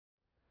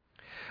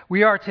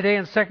We are today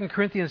in 2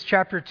 Corinthians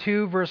chapter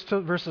 2,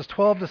 verses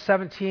 12 to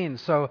 17.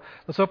 So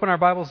let's open our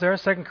Bibles there,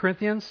 2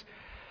 Corinthians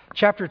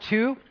chapter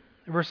 2,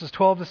 verses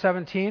 12 to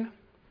 17.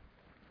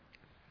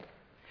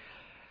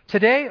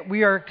 Today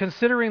we are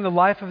considering the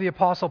life of the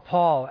Apostle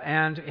Paul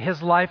and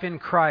his life in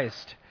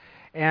Christ.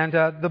 And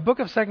the book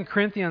of 2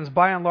 Corinthians,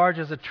 by and large,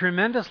 is a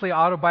tremendously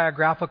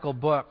autobiographical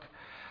book.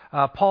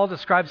 Paul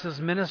describes his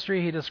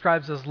ministry, he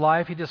describes his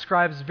life, he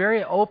describes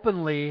very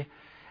openly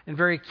and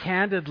very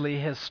candidly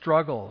his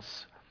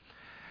struggles.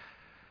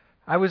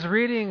 I was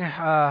reading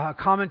a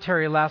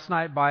commentary last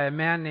night by a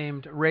man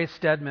named Ray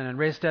Stedman, and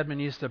Ray Stedman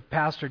used to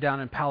pastor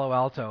down in Palo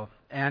Alto.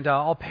 And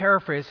I'll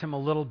paraphrase him a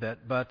little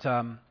bit, but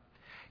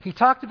he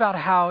talked about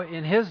how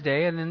in his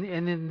day, and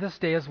in this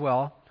day as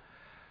well,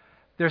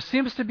 there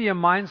seems to be a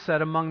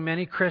mindset among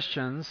many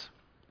Christians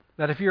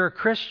that if you're a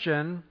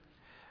Christian,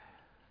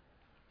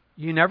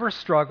 you never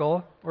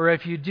struggle, or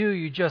if you do,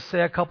 you just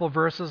say a couple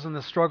verses and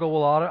the struggle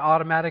will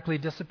automatically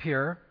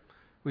disappear.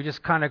 We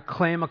just kind of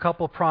claim a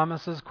couple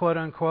promises, quote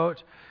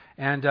unquote,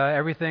 and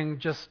everything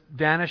just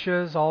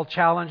vanishes, all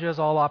challenges,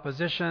 all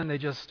opposition,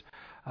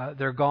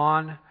 they're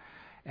gone.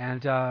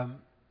 And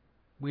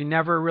we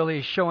never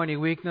really show any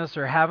weakness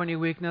or have any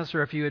weakness,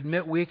 or if you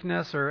admit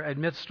weakness or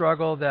admit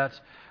struggle, that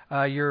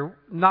you're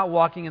not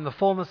walking in the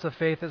fullness of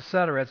faith,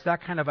 etc. It's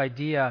that kind of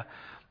idea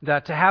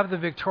that to have the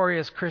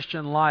victorious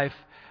Christian life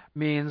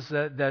means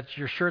that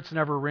your shirt's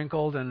never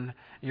wrinkled and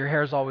your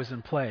hair's always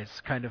in place,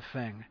 kind of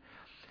thing.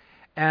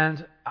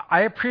 And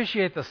I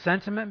appreciate the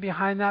sentiment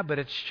behind that, but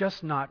it's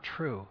just not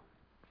true.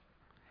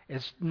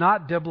 It's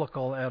not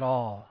biblical at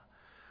all.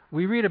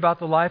 We read about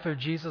the life of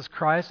Jesus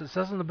Christ. It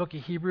says in the book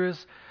of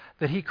Hebrews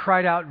that he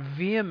cried out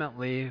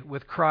vehemently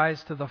with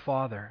cries to the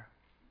Father.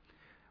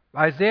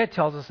 Isaiah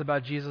tells us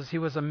about Jesus, he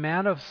was a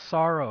man of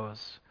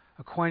sorrows,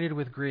 acquainted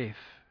with grief.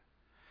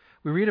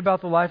 We read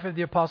about the life of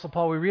the Apostle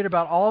Paul. We read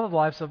about all the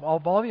lives of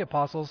all the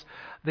apostles.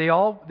 They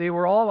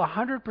were all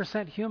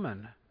 100%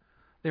 human.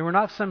 They were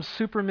not some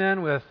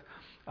supermen with,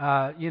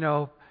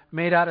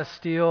 made out of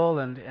steel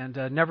and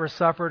never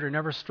suffered or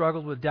never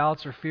struggled with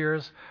doubts or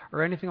fears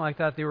or anything like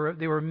that. They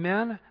were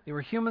men. They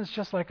were humans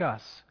just like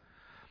us.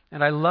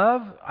 And I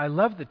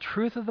love the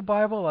truth of the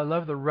Bible. I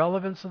love the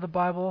relevance of the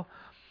Bible.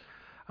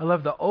 I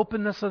love the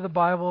openness of the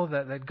Bible,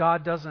 that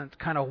God doesn't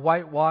kind of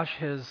whitewash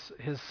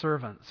his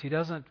servants. He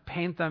doesn't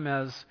paint them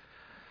as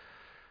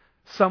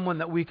someone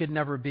that we could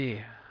never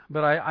be.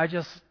 But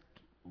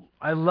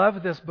I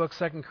love this book,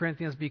 2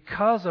 Corinthians,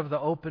 because of the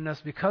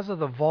openness, because of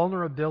the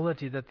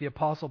vulnerability that the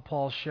Apostle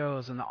Paul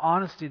shows, and the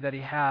honesty that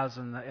he has,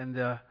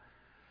 and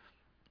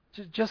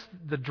just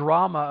the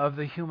drama of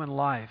the human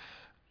life.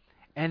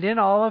 And in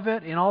all of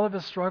it, in all of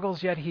his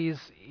struggles, yet he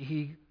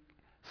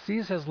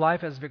sees his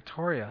life as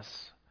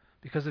victorious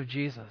because of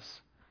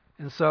Jesus.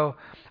 And so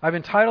I've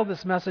entitled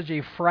this message,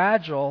 A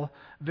Fragile,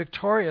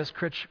 Victorious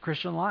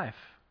Christian Life.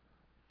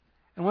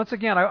 And once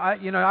again,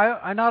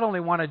 I not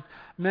only want to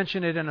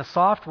mention it in a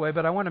soft way,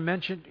 but I want to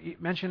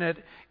mention it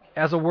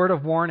as a word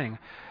of warning.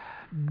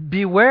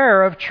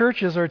 Beware of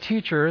churches or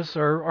teachers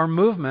or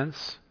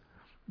movements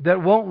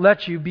that won't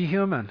let you be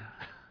human,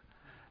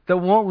 that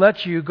won't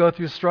let you go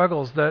through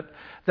struggles, that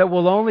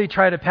will only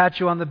try to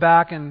pat you on the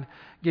back and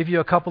give you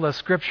a couple of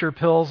scripture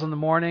pills in the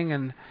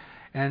morning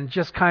and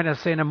just kind of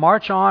say, now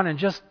march on and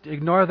just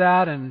ignore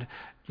that, and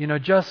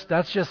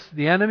that's just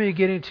the enemy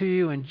getting to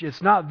you, and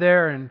it's not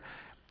there, and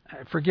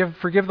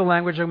forgive the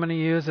language I'm going to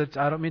use.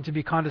 I don't mean to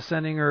be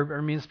condescending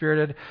or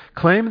mean-spirited.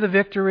 Claim the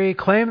victory,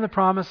 claim the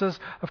promises.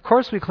 Of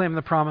course we claim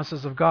the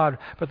promises of God,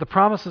 but the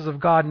promises of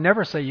God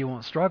never say you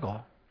won't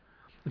struggle.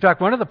 In fact,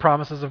 one of the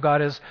promises of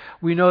God is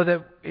we know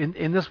that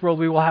in this world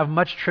we will have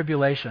much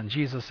tribulation,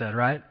 Jesus said,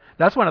 right?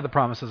 That's one of the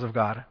promises of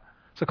God.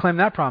 So claim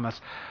that promise.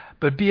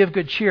 But be of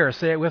good cheer.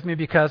 Say it with me,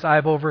 because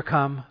I've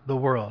overcome the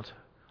world.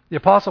 The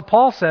Apostle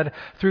Paul said,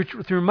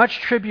 through much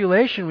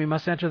tribulation we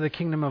must enter the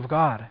kingdom of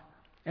God.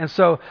 And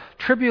so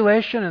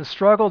tribulation and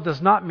struggle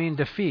does not mean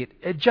defeat.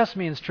 It just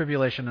means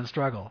tribulation and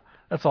struggle.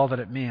 That's all that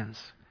it means.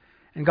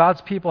 And God's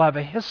people have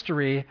a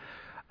history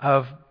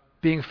of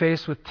being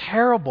faced with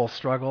terrible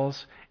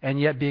struggles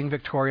and yet being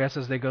victorious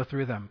as they go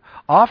through them.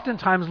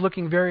 Oftentimes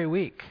looking very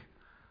weak.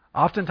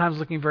 Oftentimes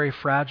looking very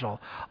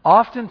fragile.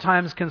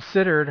 Oftentimes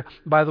considered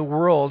by the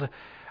world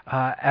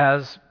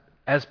as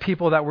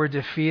people that were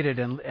defeated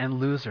and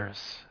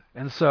losers.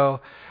 And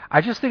so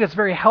I just think it's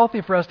very healthy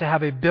for us to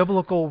have a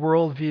biblical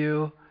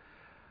worldview,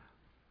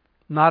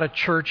 not a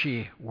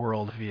churchy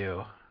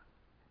worldview.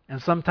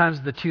 And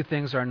sometimes the two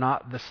things are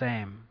not the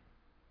same.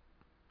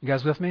 You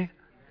guys with me?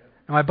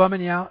 Am I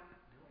bumming you out?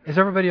 Is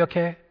everybody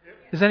okay?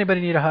 Does anybody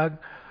need a hug?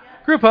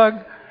 Group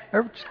hug.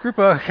 Group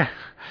hug.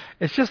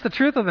 It's just the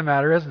truth of the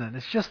matter, isn't it?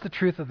 It's just the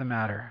truth of the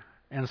matter.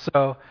 And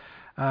so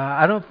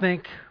I don't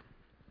think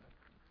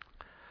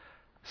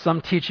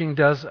some teaching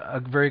does a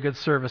very good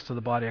service to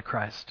the body of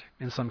Christ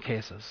in some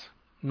cases.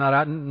 Not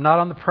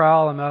on the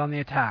prowl, I'm not on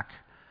the attack.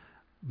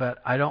 But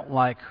I don't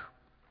like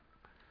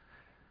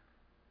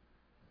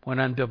when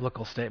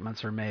unbiblical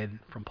statements are made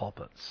from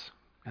pulpits.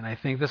 And I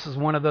think this is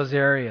one of those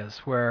areas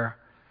where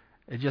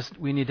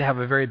We need to have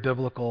a very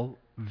biblical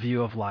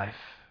view of life.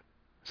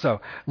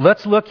 So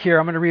let's look here.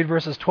 I'm going to read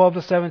verses 12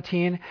 to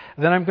 17.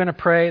 Then I'm going to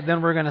pray.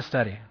 Then we're going to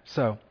study.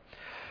 So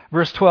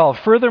verse 12,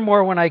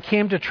 "Furthermore, when I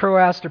came to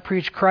Troas to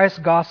preach Christ's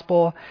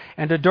gospel,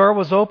 and a door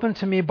was opened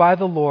to me by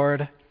the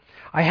Lord,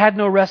 I had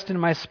no rest in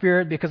my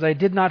spirit because I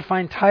did not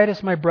find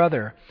Titus my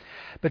brother.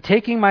 But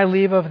taking my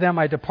leave of them,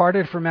 I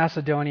departed for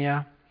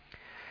Macedonia.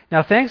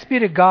 Now thanks be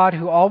to God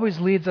who always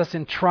leads us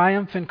in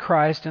triumph in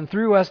Christ, and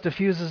through us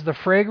diffuses the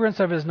fragrance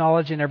of his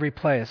knowledge in every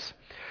place.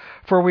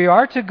 For we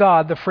are to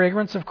God the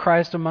fragrance of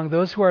Christ among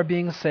those who are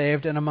being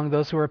saved and among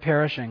those who are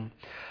perishing.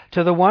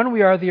 To the one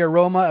we are the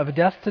aroma of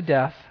death to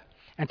death,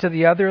 and to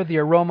the other the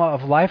aroma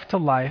of life to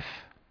life.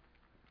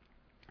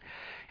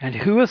 And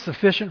who is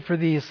sufficient for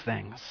these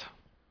things?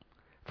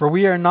 For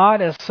we are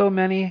not as so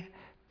many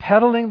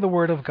peddling the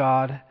word of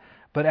God,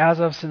 but as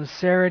of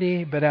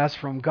sincerity, but as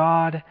from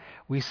God,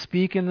 we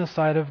speak in the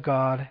sight of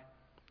God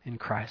in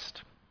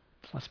Christ."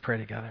 Let's pray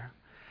together.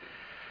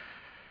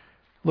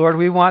 Lord,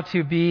 we want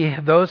to be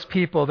those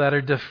people that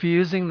are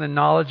diffusing the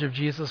knowledge of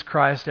Jesus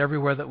Christ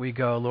everywhere that we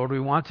go. Lord, we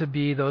want to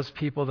be those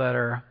people that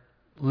are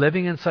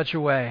living in such a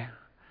way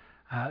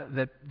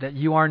that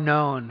you are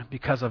known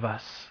because of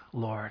us,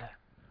 Lord.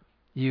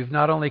 You've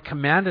not only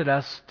commanded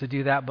us to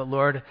do that, but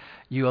Lord,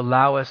 you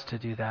allow us to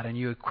do that and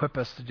you equip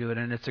us to do it.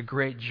 And it's a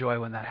great joy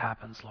when that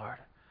happens, Lord.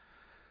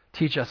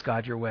 Teach us,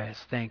 God, your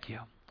ways. Thank you.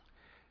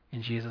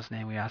 In Jesus'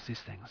 name we ask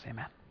these things.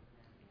 Amen.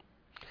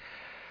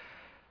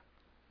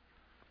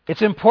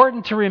 It's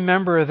important to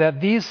remember that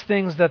these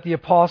things that the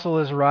apostle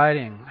is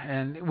writing,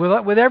 and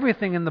with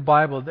everything in the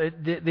Bible,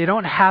 they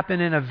don't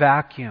happen in a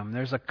vacuum.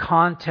 There's a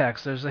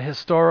context, there's a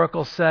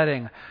historical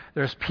setting,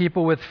 there's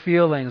people with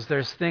feelings,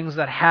 there's things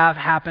that have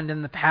happened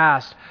in the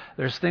past,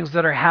 there's things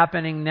that are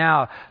happening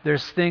now,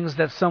 there's things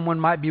that someone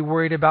might be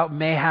worried about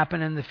may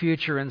happen in the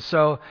future. And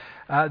so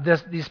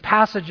these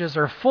passages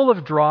are full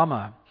of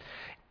drama.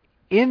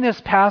 In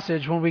this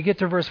passage, when we get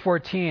to verse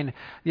 14,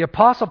 the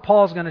Apostle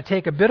Paul is going to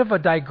take a bit of a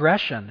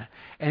digression,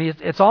 and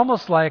it's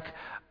almost like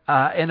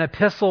an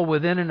epistle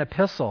within an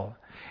epistle.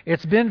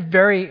 It's been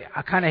very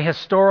kind of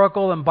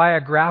historical and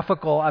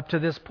biographical up to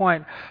this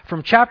point.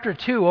 From chapter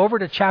 2 over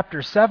to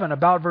chapter 7,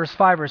 about verse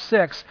 5 or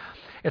 6,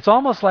 it's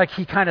almost like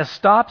he kind of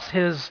stops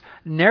his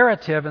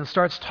narrative and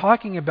starts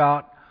talking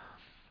about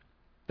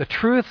the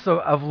truths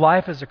of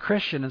life as a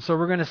Christian. And so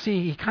we're going to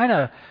see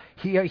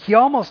he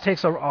almost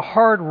takes a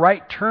hard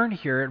right turn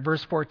here at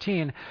verse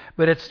 14,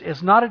 but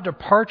it's not a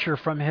departure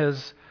from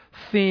his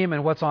theme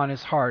and what's on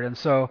his heart. And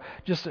so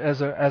just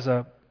as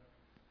a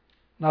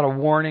not a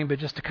warning, but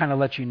just to kind of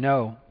let you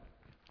know.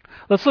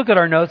 Let's look at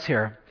our notes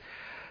here.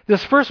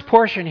 This first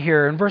portion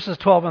here in verses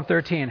 12 and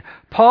 13,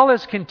 Paul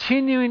is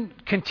continuing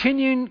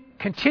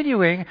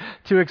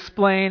to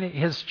explain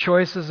his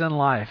choices in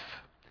life.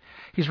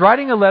 He's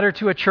writing a letter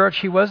to a church.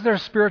 He was their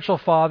spiritual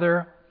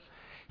father.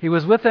 He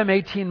was with them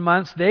 18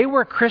 months. They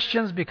were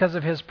Christians because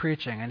of his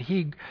preaching. And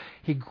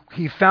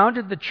he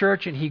founded the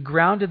church and he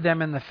grounded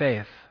them in the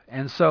faith.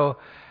 And so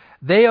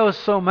they owe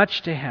so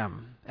much to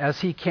him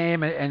as he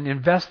came and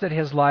invested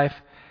his life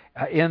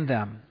in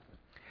them.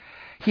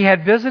 He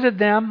had visited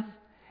them.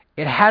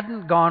 It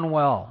hadn't gone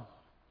well.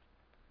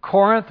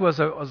 Corinth was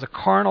a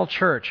carnal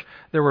church.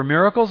 There were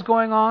miracles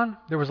going on.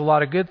 There was a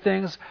lot of good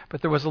things,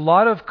 but there was a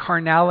lot of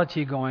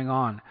carnality going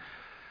on.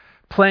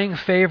 Playing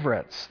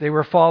favorites. There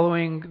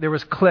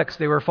was cliques.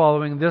 They were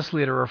following this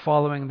leader or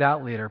following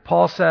that leader.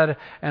 Paul said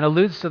and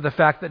alludes to the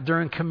fact that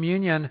during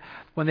communion,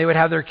 when they would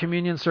have their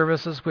communion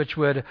services, which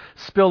would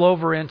spill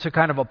over into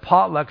kind of a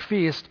potluck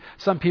feast,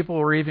 some people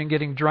were even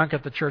getting drunk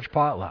at the church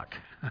potluck.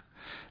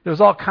 There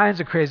was all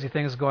kinds of crazy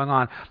things going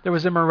on. There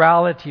was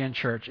immorality in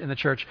the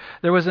church.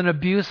 There was an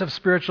abuse of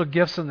spiritual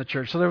gifts in the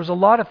church. So there was a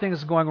lot of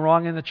things going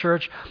wrong in the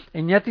church,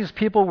 and yet these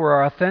people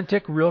were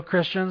authentic, real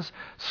Christians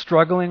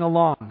struggling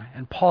along.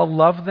 And Paul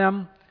loved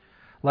them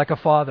like a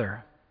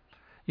father.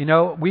 You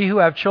know, we who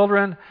have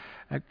children,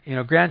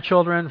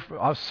 grandchildren,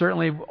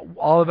 certainly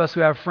all of us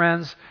who have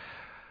friends,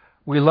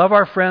 we love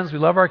our friends, we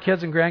love our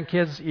kids and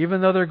grandkids. Even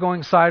though they're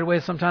going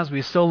sideways, sometimes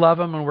we still love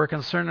them and we're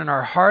concerned, and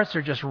our hearts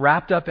are just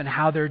wrapped up in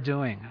how they're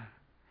doing.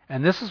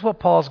 And this is what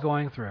Paul's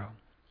going through.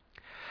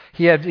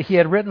 He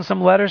had written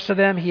some letters to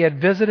them. He had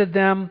visited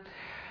them.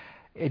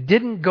 It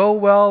didn't go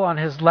well on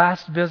his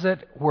last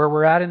visit where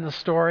we're at in the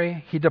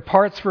story. He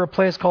departs for a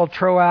place called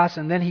Troas,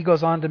 and then he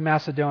goes on to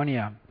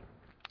Macedonia.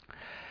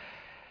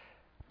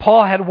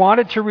 Paul had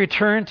wanted to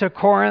return to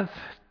Corinth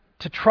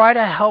to try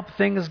to help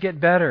things get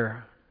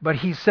better. But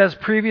he says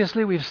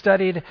previously, we've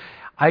studied,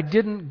 I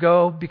didn't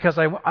go because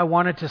I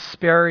wanted to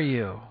spare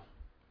you.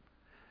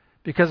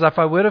 Because if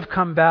I would have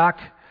come back,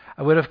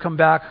 I would have come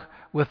back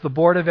with the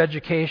Board of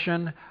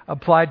Education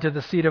applied to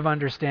the seat of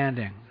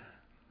understanding.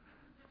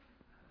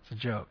 It's a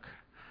joke.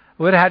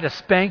 I would have had to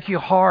spank you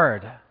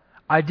hard.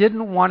 I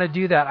didn't want to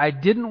do that. I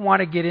didn't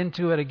want to get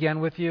into it again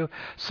with you,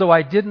 so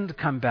I didn't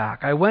come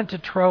back. I went to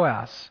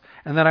Troas,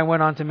 and then I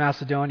went on to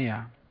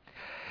Macedonia.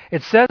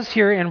 It says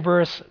here in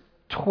verse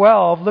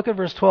 12, look at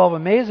verse 12,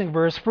 amazing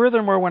verse.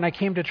 Furthermore, when I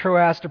came to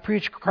Troas to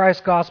preach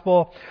Christ's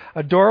gospel,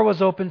 a door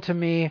was opened to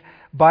me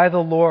by the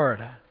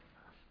Lord.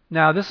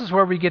 Now, this is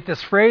where we get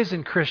this phrase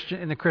in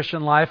the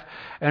Christian life,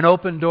 an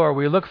open door.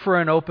 We look for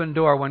an open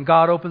door. When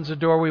God opens a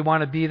door, we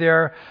want to be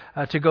there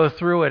to go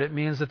through it. It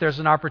means that there's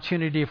an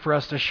opportunity for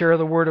us to share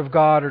the Word of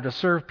God or to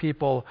serve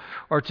people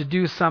or to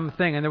do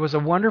something. And there was a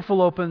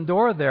wonderful open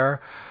door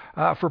there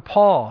for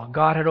Paul.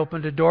 God had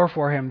opened a door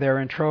for him there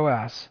in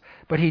Troas.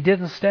 But he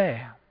didn't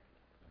stay.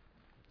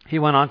 He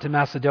went on to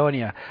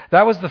Macedonia.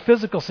 That was the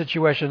physical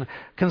situation.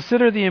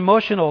 Consider the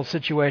emotional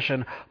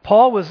situation.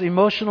 Paul was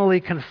emotionally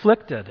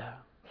conflicted.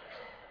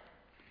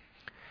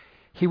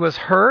 He was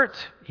hurt.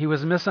 He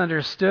was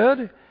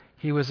misunderstood.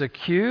 He was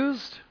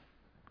accused.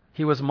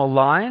 He was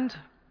maligned.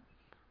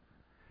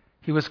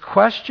 He was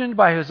questioned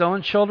by his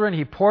own children.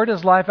 He poured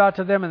his life out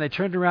to them, and they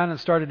turned around and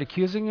started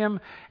accusing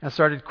him and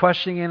started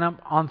questioning him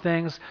on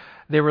things.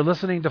 They were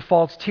listening to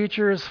false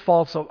teachers,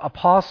 false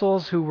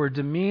apostles who were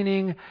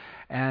demeaning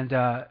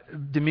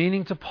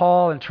to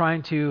Paul and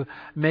trying to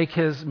make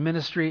his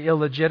ministry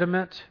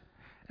illegitimate.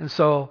 And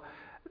so,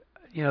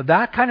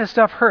 that kind of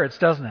stuff hurts,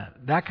 doesn't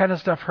it? That kind of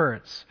stuff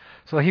hurts.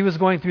 So he was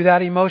going through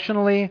that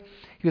emotionally.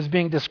 He was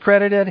being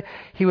discredited.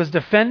 He was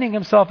defending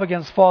himself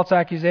against false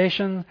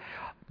accusation.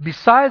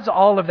 Besides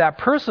all of that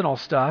personal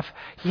stuff,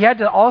 he had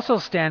to also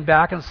stand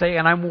back and say,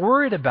 and I'm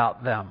worried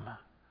about them.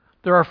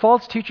 There are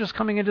false teachers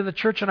coming into the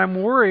church, and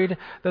I'm worried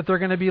that they're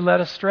going to be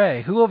led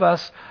astray. Who of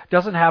us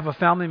doesn't have a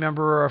family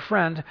member or a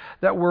friend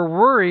that we're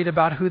worried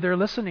about who they're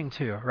listening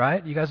to,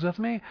 right? You guys with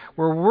me?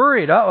 We're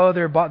worried,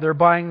 they're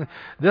buying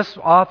this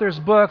author's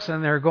books,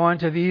 and they're going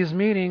to these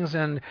meetings,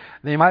 and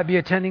they might be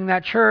attending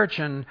that church,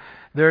 and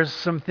there's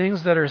some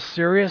things that are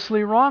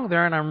seriously wrong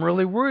there, and I'm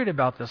really worried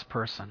about this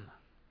person.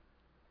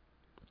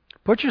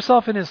 Put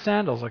yourself in his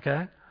sandals,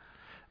 okay?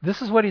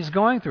 This is what he's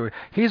going through.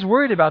 He's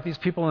worried about these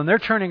people, and they're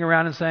turning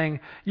around and saying,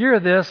 you're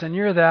this, and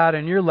you're that,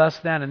 and you're less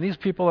than, and these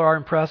people are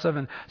impressive.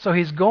 And so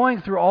he's going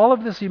through all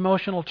of this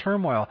emotional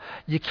turmoil.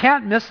 You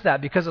can't miss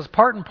that because it's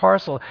part and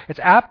parcel. It's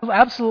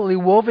absolutely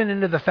woven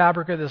into the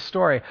fabric of this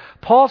story.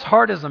 Paul's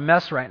heart is a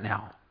mess right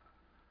now.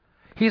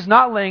 He's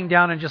not laying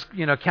down and just,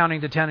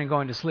 counting to 10 and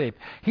going to sleep.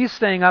 He's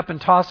staying up and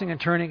tossing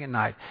and turning at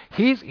night.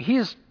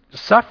 He's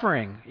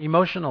suffering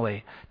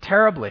emotionally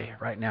terribly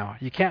right now.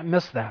 You can't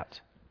miss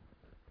that.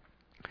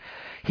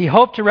 He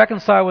hoped to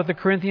reconcile with the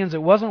Corinthians.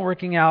 It wasn't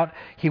working out.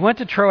 He went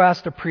to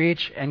Troas to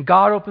preach, and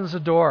God opens a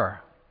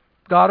door.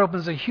 God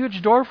opens a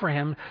huge door for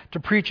him to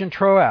preach in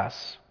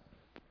Troas.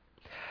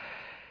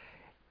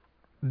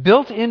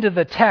 Built into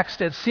the text,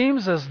 it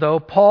seems as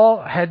though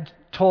Paul had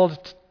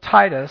told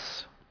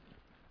Titus,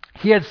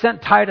 he had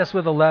sent Titus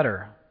with a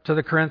letter to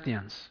the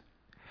Corinthians.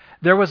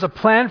 There was a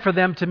plan for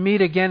them to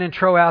meet again in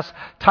Troas.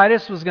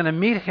 Titus was going to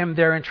meet him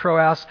there in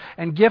Troas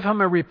and give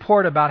him a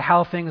report about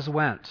how things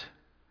went.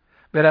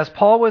 But as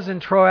Paul was in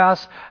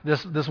Troas,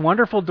 this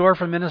wonderful door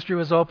for ministry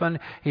was open.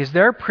 He's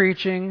there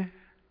preaching.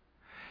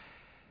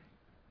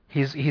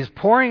 He's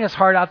pouring his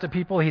heart out to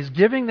people. He's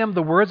giving them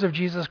the words of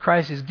Jesus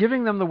Christ. He's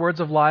giving them the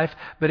words of life.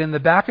 But in the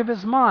back of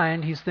his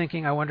mind, he's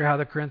thinking, I wonder how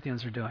the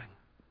Corinthians are doing.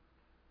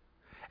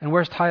 And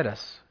where's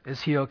Titus?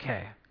 Is he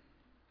okay?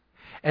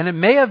 And it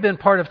may have been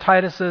part of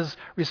Titus's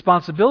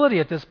responsibility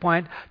at this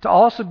point to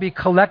also be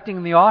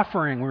collecting the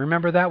offering.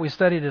 Remember that? We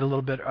studied it a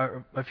little bit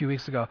a few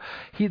weeks ago.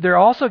 They're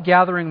also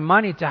gathering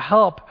money to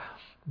help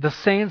the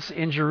saints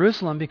in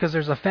Jerusalem because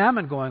there's a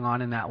famine going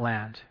on in that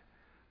land.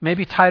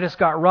 Maybe Titus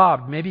got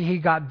robbed. Maybe he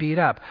got beat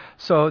up.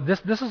 So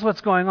this is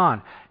what's going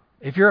on.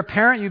 If you're a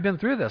parent, you've been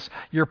through this.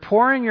 You're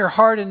pouring your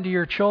heart into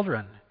your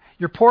children.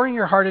 You're pouring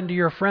your heart into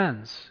your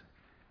friends.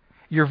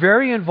 You're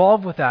very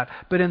involved with that,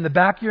 but in the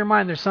back of your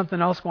mind, there's something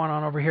else going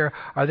on over here.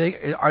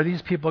 Are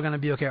these people going to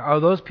be okay?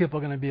 Are those people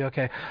going to be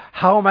okay?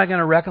 How am I going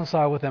to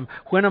reconcile with them?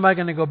 When am I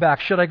going to go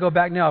back? Should I go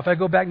back now? If I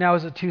go back now,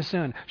 is it too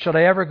soon? Should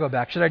I ever go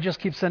back? Should I just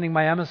keep sending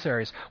my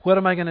emissaries? What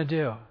am I going to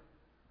do?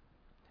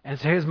 And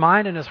so his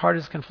mind and his heart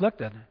is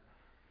conflicted.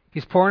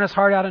 He's pouring his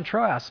heart out in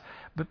Troas,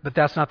 but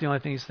that's not the only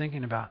thing he's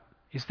thinking about.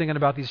 He's thinking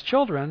about these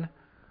children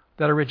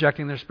that are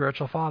rejecting their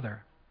spiritual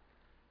father.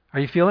 Are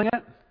you feeling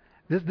it?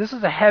 This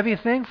is a heavy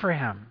thing for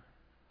him.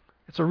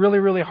 It's a really,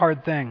 really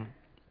hard thing.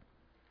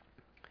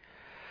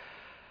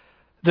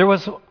 There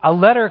was a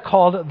letter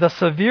called the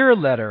Severe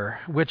Letter,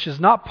 which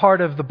is not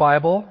part of the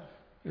Bible.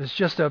 It's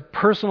just a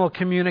personal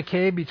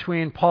communique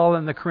between Paul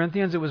and the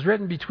Corinthians. It was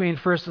written between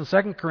 1st and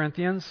 2nd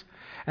Corinthians.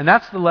 And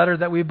that's the letter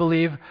that we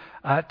believe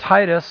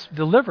Titus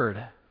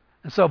delivered.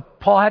 And so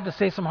Paul had to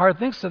say some hard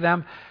things to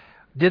them.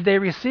 Did they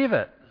receive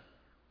it?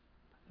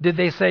 Did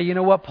they say, you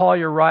know what, Paul,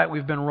 you're right,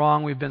 we've been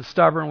wrong, we've been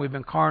stubborn, we've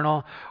been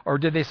carnal? Or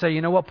did they say,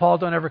 you know what, Paul,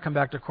 don't ever come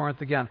back to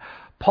Corinth again?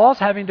 Paul's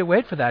having to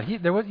wait for that.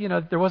 There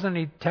wasn't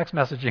any text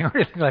messaging or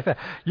anything like that.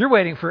 You're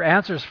waiting for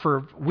answers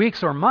for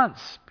weeks or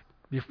months,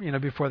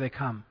 before they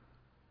come.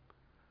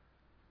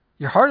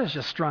 Your heart is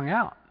just strung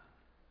out.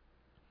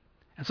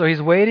 And so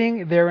he's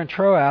waiting there in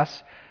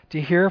Troas to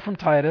hear from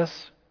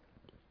Titus,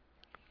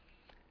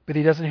 but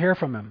he doesn't hear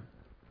from him.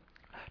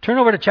 Turn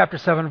over to chapter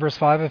 7, verse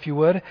 5, if you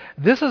would.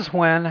 This is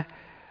when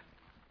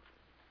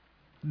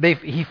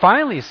he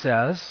finally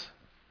says,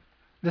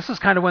 this is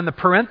kind of when the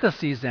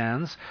parentheses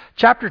ends.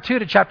 Chapter 2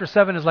 to chapter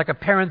 7 is like a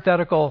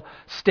parenthetical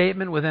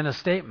statement within a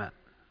statement.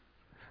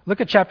 Look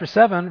at chapter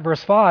 7,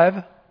 verse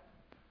 5.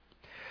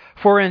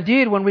 For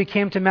indeed, when we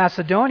came to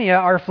Macedonia,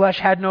 our flesh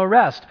had no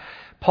rest.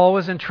 Paul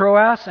was in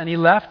Troas, and he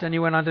left, and he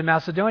went on to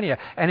Macedonia.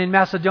 And in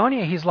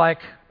Macedonia, he's like,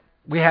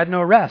 we had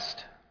no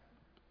rest.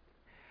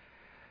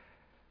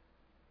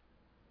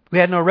 We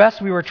had no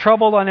rest. We were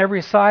troubled on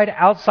every side.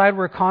 Outside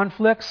were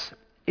conflicts.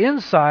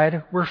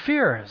 Inside were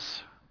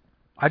fears.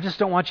 I just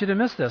don't want you to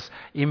miss this.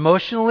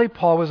 Emotionally,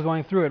 Paul was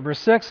going through it. Verse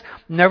 6,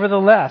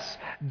 nevertheless,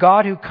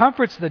 God who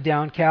comforts the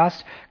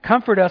downcast,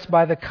 comfort us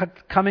by the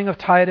coming of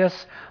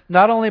Titus,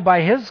 not only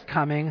by his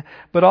coming,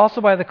 but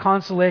also by the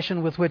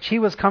consolation with which he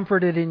was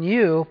comforted in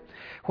you,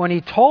 when he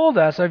told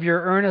us of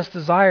your earnest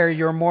desire,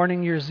 your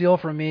mourning, your zeal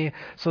for me,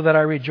 so that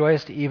I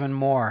rejoiced even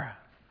more.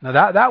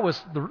 Now that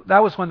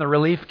was when the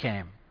relief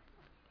came.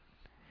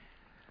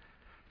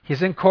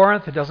 He's in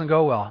Corinth, it doesn't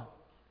go well.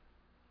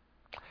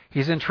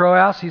 He's in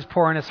Troas, he's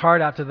pouring his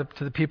heart out to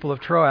the people of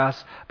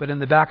Troas, but in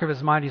the back of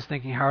his mind he's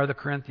thinking, how are the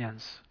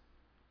Corinthians?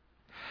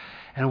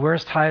 And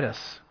where's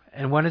Titus?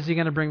 And when is he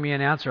going to bring me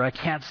an answer? I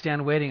can't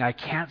stand waiting. I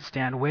can't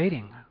stand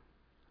waiting.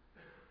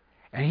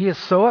 And he is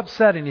so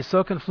upset and he's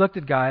so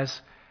conflicted,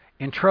 guys,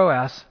 in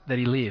Troas that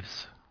he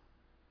leaves.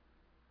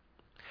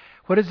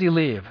 What does he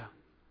leave?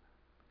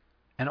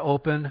 An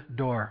open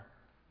door.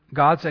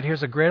 God said,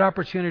 here's a great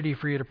opportunity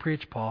for you to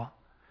preach, Paul.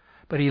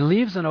 But he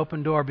leaves an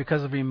open door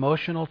because of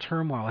emotional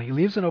turmoil. He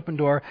leaves an open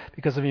door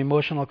because of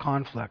emotional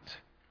conflict.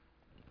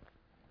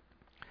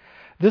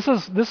 This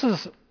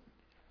is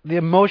the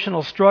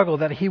emotional struggle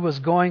that he was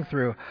going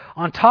through.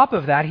 On top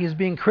of that, he's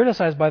being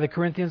criticized by the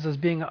Corinthians as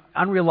being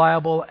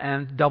unreliable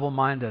and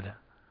double-minded.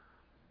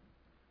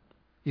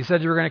 You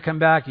said you were going to come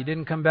back. You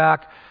didn't come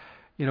back.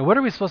 What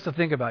are we supposed to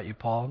think about you,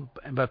 Paul?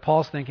 But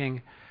Paul's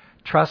thinking,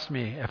 trust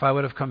me, if I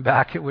would have come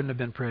back, it wouldn't have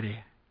been pretty.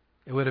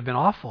 It would have been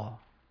awful.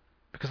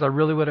 Because I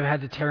really would have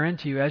had to tear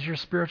into you as your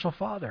spiritual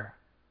father.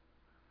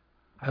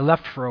 I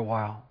left for a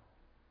while.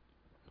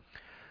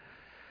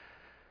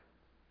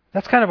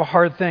 That's kind of a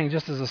hard thing,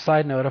 just as a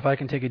side note, if I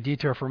can take a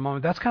detour for a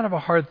moment. That's kind of a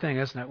hard thing,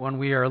 isn't it? When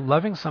we are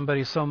loving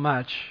somebody so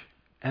much,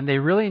 and they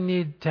really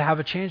need to have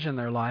a change in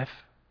their life,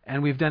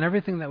 and we've done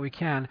everything that we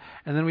can,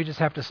 and then we just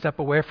have to step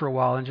away for a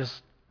while and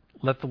just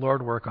let the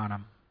Lord work on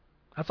them.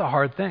 That's a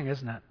hard thing,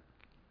 isn't it?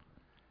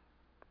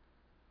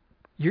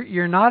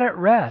 You're not at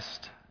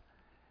rest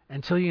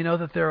until you know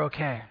that they're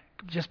okay.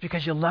 Just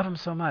because you love them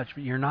so much,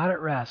 but you're not at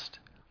rest.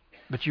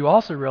 But you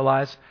also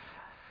realize,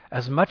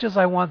 as much as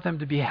I want them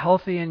to be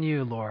healthy in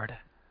you, Lord,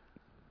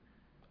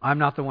 I'm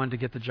not the one to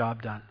get the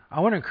job done. I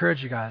want to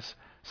encourage you guys.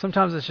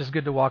 Sometimes it's just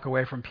good to walk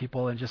away from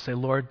people and just say,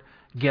 Lord,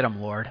 get them,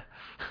 Lord.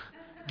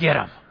 Get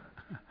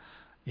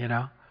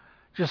them.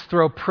 Just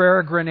throw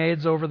prayer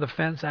grenades over the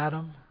fence at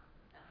them.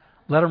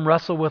 Let them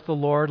wrestle with the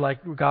Lord like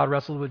God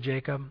wrestled with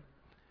Jacob.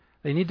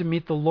 They need to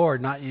meet the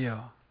Lord, not you.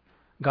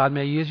 God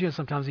may use you, and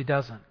sometimes he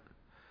doesn't.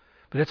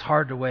 But it's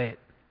hard to wait.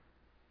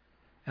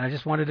 And I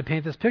just wanted to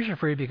paint this picture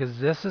for you because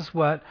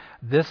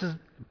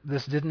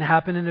this didn't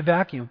happen in a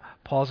vacuum.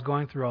 Paul's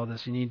going through all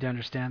this. You need to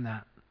understand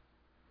that.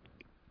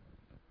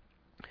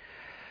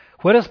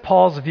 What is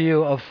Paul's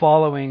view of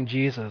following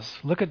Jesus?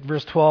 Look at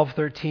verse 12,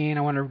 13.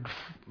 I want to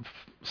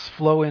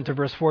flow into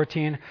verse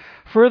 14.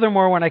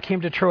 Furthermore, when I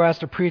came to Troas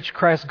to preach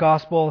Christ's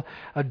gospel,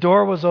 a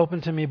door was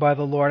opened to me by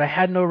the Lord. I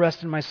had no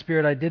rest in my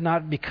spirit.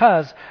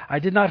 Because I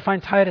did not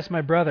find Titus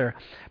my brother.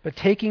 But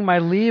taking my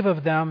leave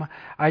of them,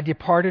 I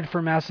departed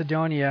for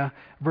Macedonia.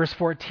 Verse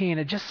 14.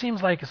 It just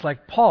seems like it's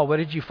like, Paul, what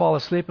did you fall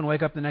asleep and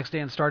wake up the next day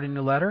and start a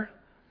new letter?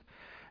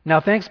 Now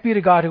thanks be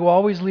to God who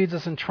always leads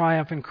us in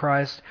triumph in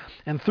Christ,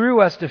 and through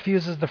us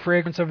diffuses the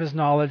fragrance of his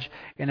knowledge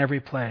in every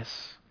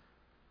place.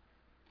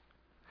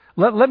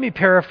 Let me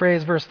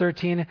paraphrase verse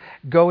 13,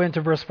 go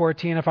into verse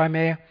 14 if I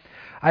may.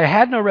 I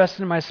had no rest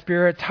in my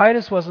spirit.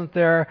 Titus wasn't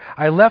there.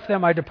 I left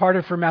them. I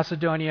departed for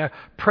Macedonia.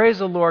 Praise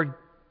the Lord.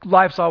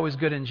 Life's always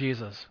good in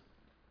Jesus.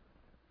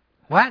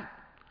 What?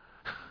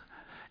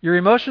 You're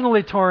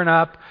emotionally torn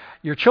up.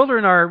 Your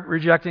children are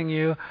rejecting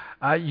you.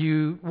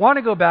 You want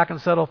to go back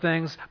and settle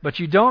things, but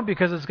you don't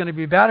because it's going to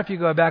be bad if you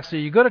go back. So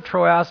you go to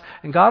Troas,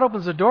 and God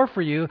opens the door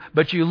for you,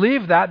 but you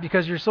leave that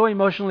because you're so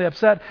emotionally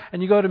upset,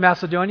 and you go to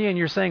Macedonia, and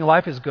you're saying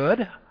life is good?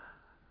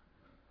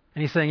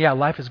 And he's saying, yeah,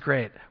 life is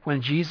great.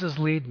 When Jesus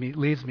leads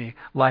me,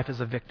 life is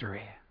a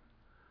victory.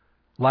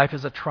 Life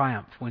is a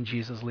triumph when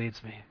Jesus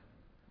leads me.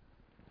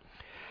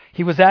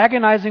 He was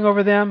agonizing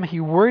over them.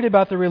 He worried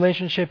about the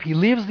relationship. He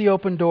leaves the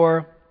open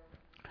door.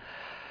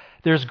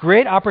 There's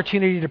great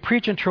opportunity to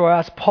preach in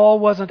Troas. Paul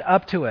wasn't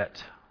up to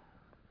it.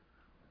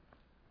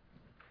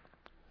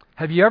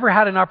 Have you ever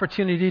had an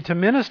opportunity to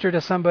minister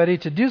to somebody,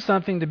 to do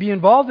something, to be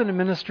involved in a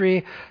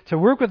ministry, to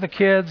work with the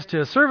kids,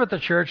 to serve at the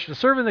church, to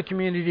serve in the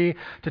community,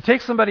 to take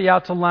somebody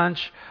out to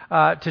lunch,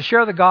 to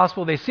share the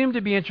gospel? They seem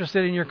to be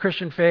interested in your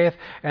Christian faith,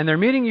 and they're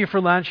meeting you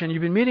for lunch, and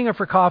you've been meeting them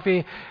for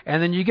coffee,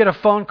 and then you get a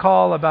phone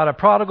call about a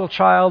prodigal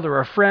child or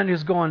a friend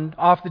who's going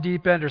off the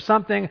deep end or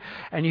something,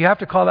 and you have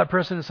to call that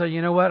person and say,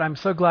 you know what, I'm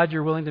so glad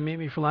you're willing to meet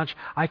me for lunch.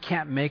 I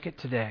can't make it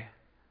today.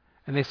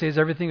 And they say, is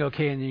everything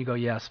okay? And then you go,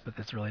 yes, but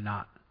it's really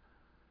not.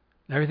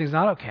 Everything's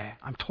not okay.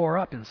 I'm tore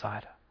up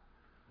inside.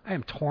 I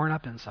am torn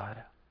up inside.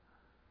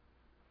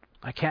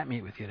 I can't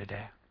meet with you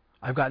today.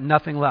 I've got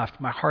nothing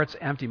left. My heart's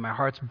empty. My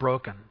heart's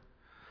broken.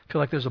 I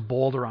feel like there's a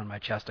boulder on my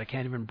chest. I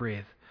can't even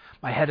breathe.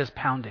 My head is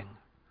pounding.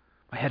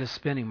 My head is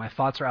spinning. My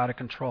thoughts are out of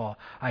control.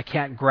 I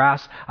can't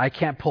grasp. I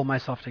can't pull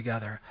myself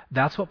together.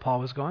 That's what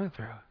Paul was going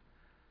through.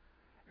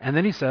 And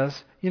then he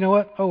says, you know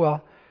what? Oh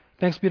well,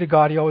 thanks be to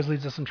God. He always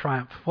leads us in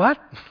triumph. What?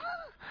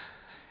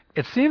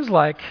 It seems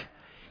like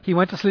he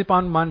went to sleep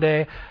on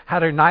Monday,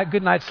 had a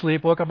good night's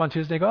sleep, woke up on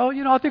Tuesday, and go,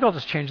 I think I'll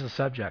just change the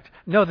subject.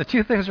 No, the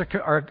two things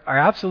are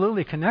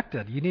absolutely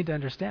connected. You need to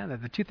understand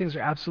that. The two things are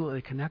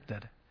absolutely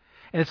connected.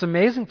 And it's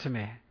amazing to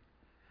me.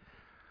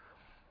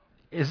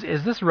 Is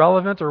this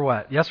relevant or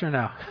what? Yes or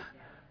no?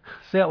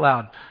 Say it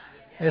loud.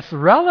 It's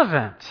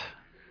relevant.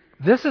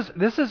 This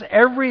is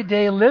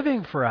everyday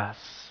living for us.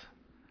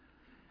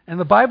 And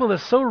the Bible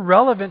is so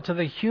relevant to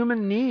the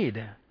human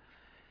need.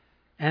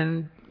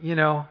 And,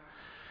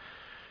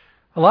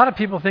 a lot of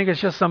people think it's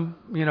just some,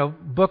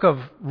 book of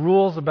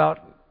rules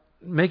about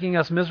making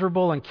us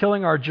miserable and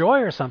killing our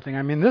joy or something.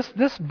 I mean,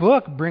 this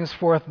book brings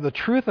forth the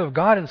truth of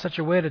God in such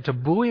a way to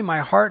buoy my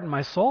heart and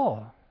my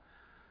soul,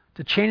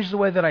 to change the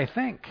way that I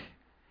think.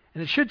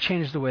 And it should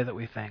change the way that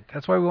we think.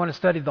 That's why we want to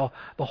study the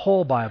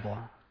whole Bible,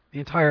 the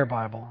entire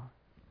Bible.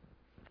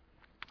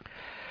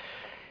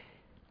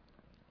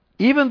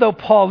 Even though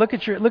Paul, look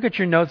at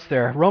your notes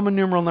there. Roman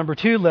numeral number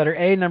 2, letter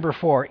A, number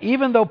 4.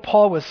 Even though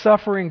Paul was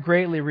suffering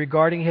greatly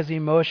regarding his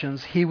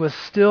emotions, he was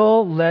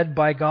still led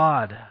by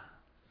God.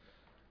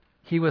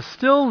 He was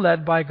still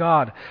led by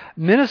God.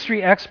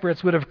 Ministry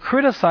experts would have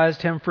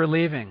criticized him for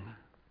leaving.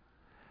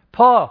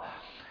 Paul,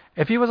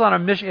 if he was on a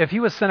mission, if he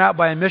was sent out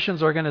by a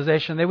missions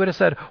organization, they would have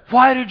said,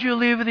 "Why did you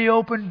leave the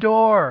open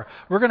door?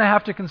 We're going to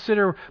have to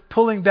consider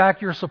pulling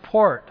back your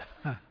support.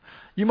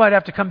 You might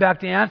have to come back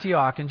to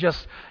Antioch and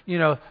just,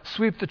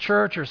 sweep the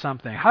church or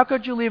something. How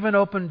could you leave an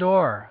open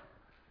door?"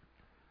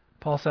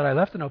 Paul said, I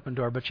left an open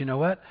door, but you know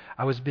what?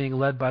 I was being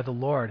led by the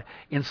Lord.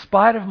 In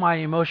spite of my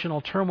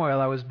emotional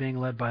turmoil, I was being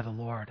led by the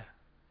Lord.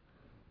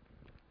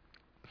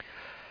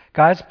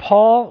 Guys,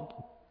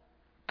 Paul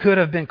could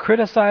have been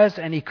criticized,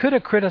 and he could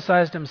have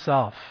criticized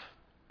himself.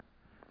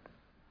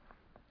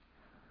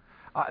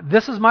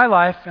 This is my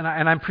life, and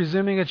I'm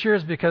presuming it's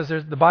yours because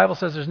the Bible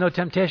says there's no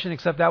temptation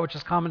except that which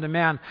is common to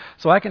man.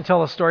 So I can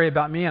tell a story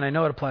about me, and I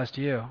know it applies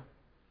to you.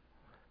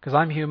 Because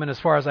I'm human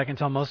as far as I can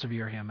tell most of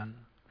you are human.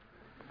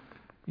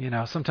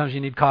 Sometimes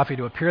you need coffee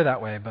to appear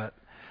that way, but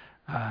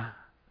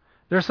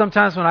there's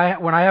sometimes when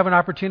I have an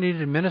opportunity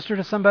to minister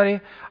to somebody.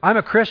 I'm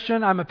a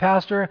Christian, I'm a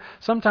pastor.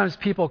 Sometimes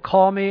people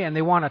call me and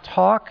they want to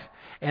talk,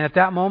 and at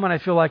that moment I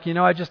feel like,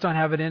 I just don't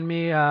have it in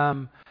me.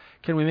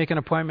 Can we make an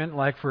appointment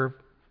for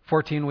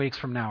 14 weeks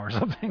from now or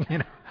something,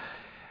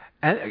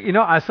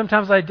 And,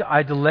 sometimes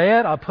I delay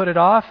it, I'll put it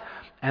off,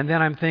 and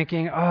then I'm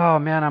thinking, oh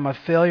man, I'm a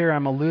failure,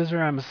 I'm a loser,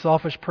 I'm a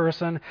selfish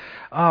person.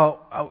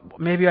 Oh,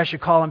 maybe I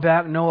should call him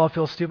back. No, I'll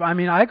feel stupid. I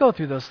mean, I go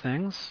through those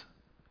things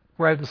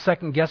where I've been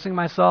second-guessing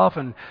myself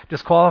and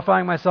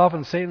disqualifying myself,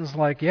 and Satan's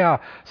like, yeah,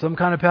 some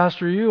kind of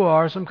pastor you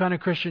are, some kind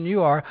of Christian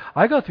you are.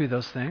 I go through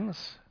those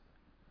things.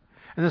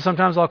 And then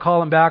sometimes I'll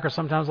call him back, or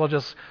sometimes I'll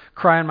just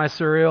cry in my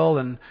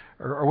cereal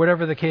or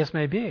whatever the case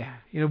may be.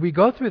 We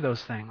go through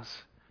those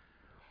things.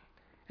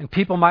 And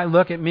people might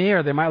look at me,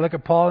 or they might look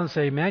at Paul and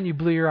say, man, you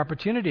blew your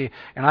opportunity.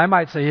 And I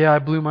might say, yeah, I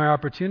blew my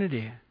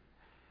opportunity.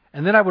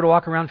 And then I would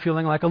walk around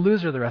feeling like a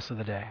loser the rest of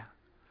the day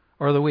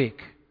or the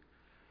week.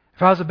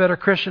 If I was a better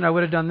Christian, I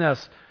would have done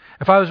this.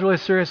 If I was really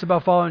serious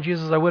about following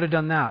Jesus, I would have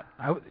done that.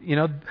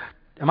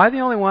 Am I the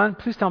only one?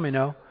 Please tell me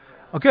no.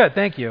 Oh, good.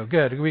 Thank you.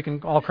 Good. We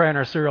can all cry in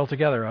our cereal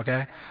together,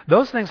 okay?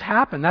 Those things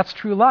happen. That's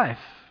true life.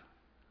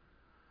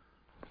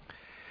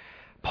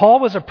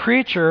 Paul was a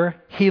preacher.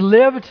 He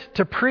lived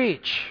to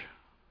preach.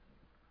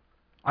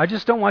 I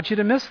just don't want you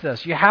to miss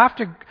this. You have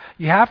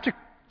to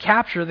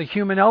capture the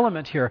human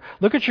element here.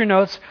 Look at your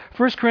notes.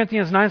 1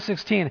 Corinthians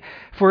 9:16.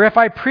 For if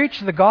I preach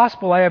the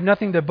gospel, I have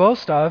nothing to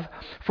boast of,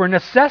 for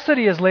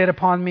necessity is laid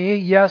upon me.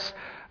 Yes,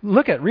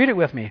 read it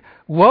with me.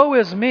 Woe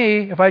is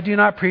me if I do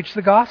not preach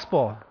the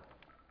gospel.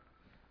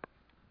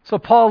 So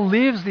Paul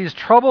leaves these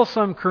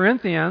troublesome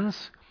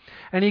Corinthians,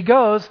 and he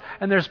goes,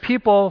 and there's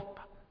people,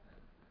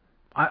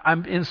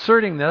 I'm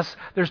inserting this,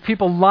 there's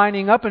people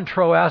lining up in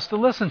Troas to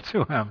listen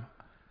to him.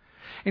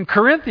 In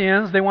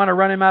Corinthians, they want to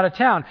run him out of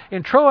town.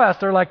 In Troas,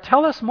 they're like,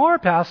 tell us more,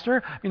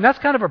 Pastor. I mean, that's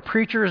kind of a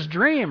preacher's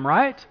dream,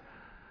 right?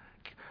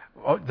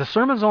 Oh, the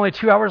sermon's only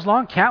 2 hours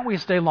long. Can't we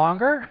stay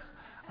longer?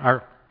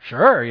 Or,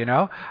 sure,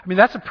 I mean,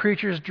 that's a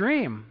preacher's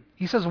dream.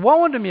 He says,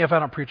 woe unto me if I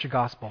don't preach the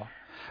gospel.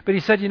 But he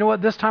said, you know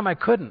what, this time I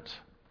couldn't.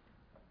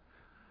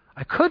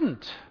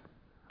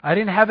 I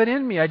didn't have it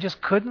in me. I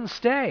just couldn't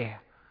stay.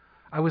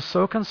 I was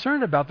so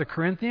concerned about the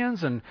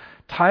Corinthians and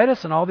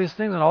Titus and all these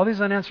things and all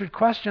these unanswered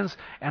questions,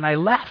 and I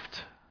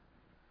left.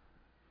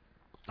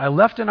 I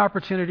left an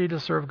opportunity to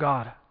serve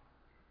God.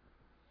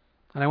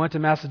 And I went to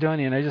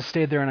Macedonia, and I just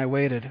stayed there and I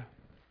waited.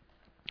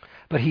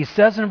 But he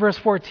says in verse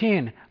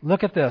 14,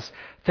 look at this,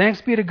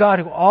 thanks be to God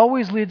who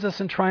always leads us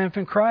in triumph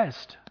in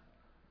Christ.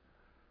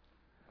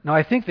 Now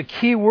I think the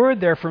key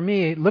word there for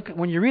me, look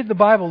when you read the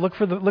Bible,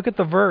 look at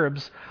the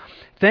verbs.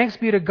 Thanks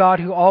be to God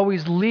who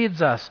always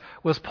leads us.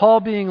 Was Paul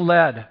being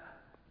led?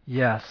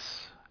 Yes.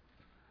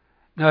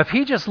 Now if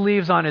he just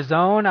leaves on his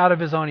own, out of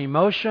his own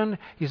emotion,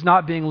 he's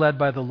not being led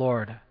by the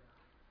Lord.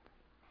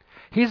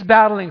 He's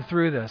battling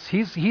through this.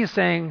 He's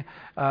saying,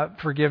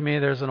 forgive me,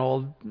 there's an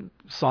old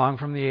song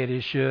from the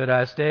 80s, should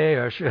I stay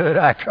or should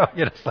I go?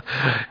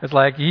 It's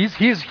like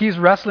he's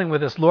wrestling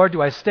with this. Lord,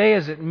 do I stay?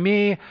 Is it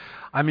me?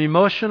 I'm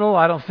emotional.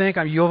 I don't think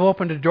you've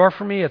opened a door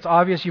for me. It's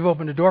obvious you've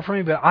opened a door for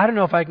me, but I don't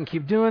know if I can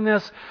keep doing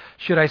this.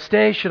 Should I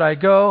stay? Should I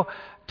go?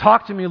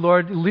 Talk to me,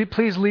 Lord.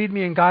 Please lead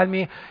me and guide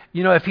me.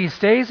 You know, if he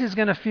stays, he's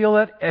going to feel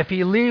it. If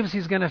he leaves,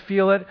 he's going to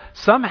feel it.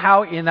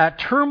 Somehow in that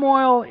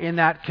turmoil, in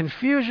that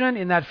confusion,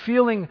 in that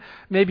feeling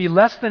maybe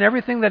less than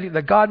everything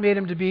that God made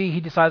him to be,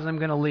 he decides, I'm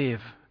going to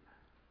leave.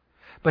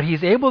 But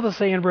he's able to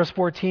say in verse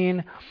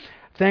 14,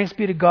 thanks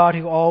be to God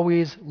who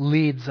always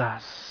leads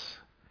us.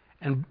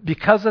 And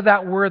because of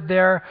that word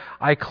there,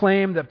 I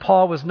claim that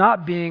Paul was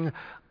not leaving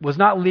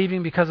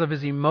because of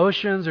his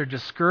emotions or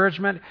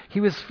discouragement.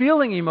 He was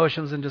feeling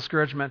emotions and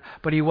discouragement,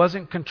 but he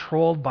wasn't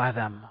controlled by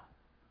them.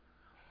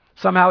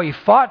 Somehow he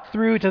fought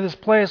through to this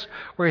place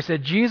where he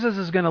said, Jesus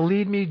is going to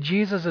lead me,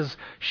 Jesus is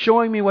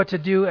showing me what to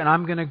do, and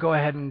I'm going to go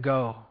ahead and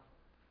go.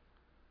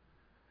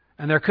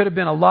 And there could have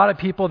been a lot of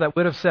people that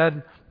would have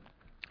said,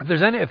 if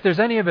there's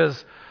any of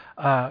his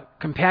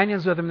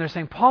companions with him, they're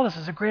saying, Paul, this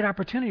is a great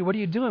opportunity. What are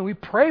you doing? We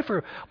pray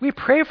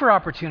for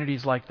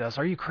opportunities like this.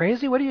 Are you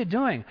crazy? What are you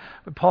doing?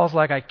 But Paul's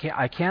like,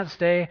 I can't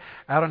stay.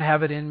 I don't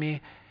have it in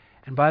me.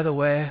 And by the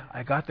way,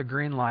 I got the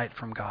green light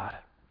from God.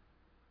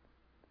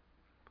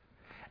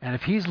 And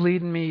if he's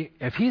leading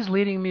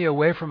me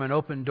away from an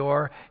open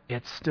door,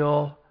 it's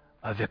still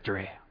a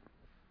victory.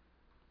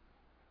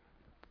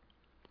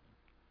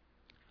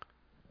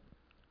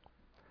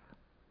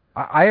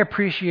 I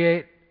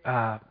appreciate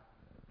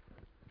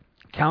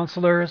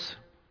counselors.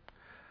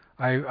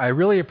 I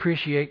really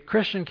appreciate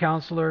Christian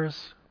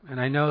counselors, and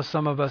I know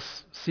some of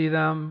us see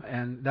them,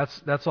 and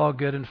that's all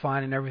good and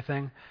fine and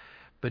everything,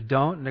 but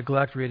don't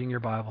neglect reading your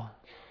Bible.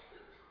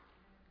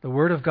 The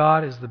Word of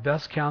God is the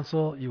best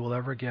counsel you will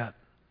ever get.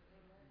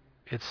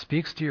 It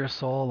speaks to your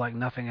soul like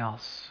nothing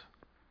else.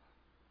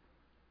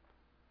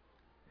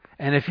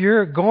 And if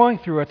you're going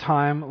through a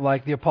time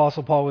like the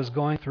Apostle Paul was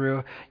going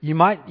through, you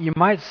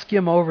might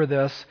skim over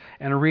this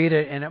and read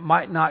it, and it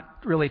might not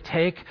really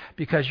take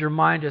because your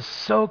mind is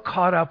so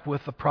caught up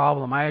with the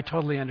problem. I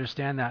totally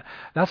understand that.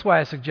 That's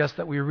why I suggest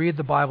that we read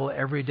the Bible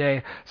every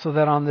day so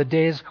that on the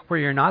days where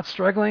you're not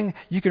struggling,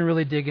 you can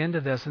really dig into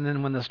this. And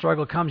then when the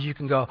struggle comes, you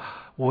can go,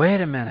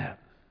 wait a minute,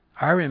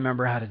 I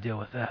remember how to deal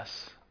with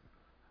this.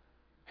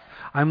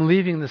 I'm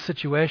leaving the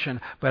situation,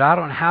 but I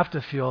don't have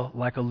to feel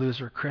like a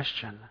loser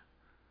Christian.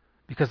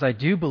 Because I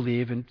do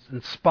believe, in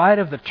spite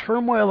of the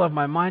turmoil of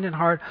my mind and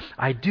heart,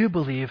 I do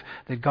believe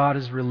that God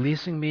is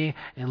releasing me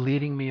and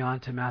leading me on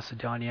to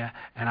Macedonia,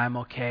 and I'm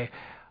okay.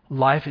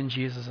 Life in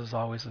Jesus is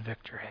always a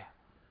victory.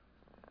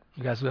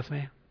 You guys with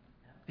me?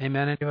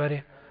 Amen,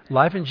 anybody?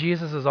 Life in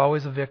Jesus is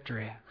always a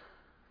victory.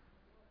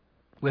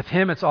 With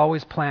Him, it's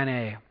always plan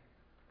A.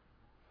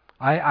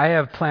 I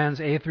have plans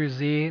A through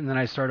Z, and then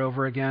I start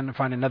over again and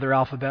find another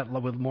alphabet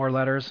with more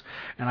letters,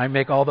 and I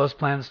make all those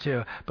plans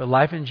too. But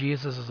life in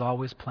Jesus is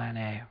always plan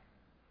A.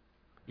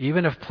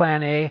 Even if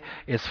plan A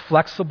is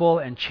flexible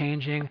and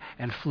changing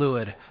and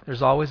fluid,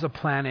 there's always a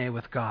plan A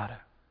with God.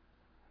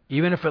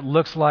 Even if it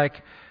looks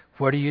like,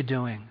 what are you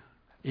doing?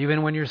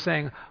 Even when you're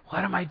saying,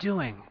 what am I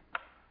doing?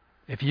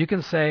 If you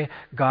can say,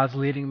 God's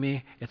leading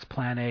me, it's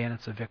plan A and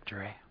it's a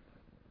victory.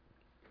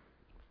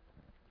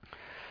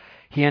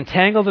 He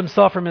entangled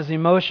himself from his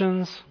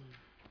emotions.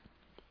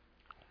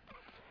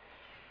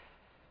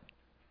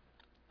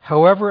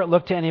 However it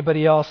looked to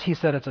anybody else, he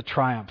said it's a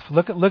triumph.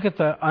 Look at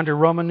the under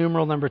Roman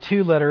numeral number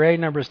 2, letter A,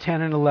 numbers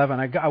 10 and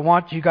 11. I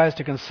want you guys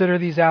to consider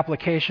these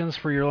applications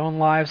for your own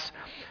lives.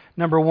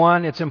 Number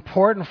 1, it's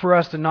important for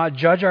us to not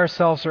judge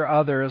ourselves or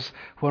others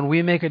when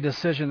we make a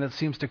decision that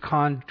seems to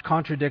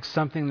contradict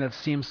something that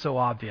seems so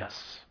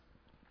obvious.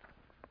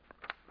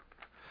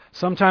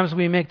 Sometimes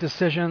we make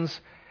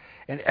decisions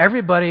and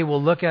everybody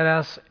will look at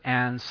us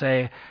and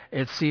say,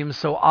 it seems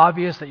so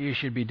obvious that you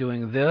should be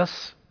doing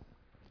this.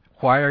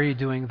 Why are you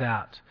doing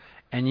that?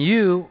 And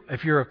you,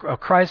 if you're a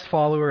Christ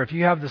follower, if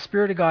you have the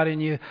Spirit of God in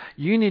you,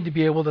 you need to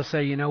be able to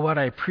say, you know what,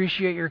 I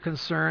appreciate your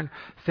concern.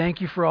 Thank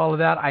you for all of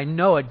that. I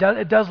know it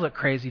does look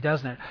crazy,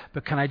 doesn't it?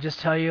 But can I just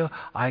tell you,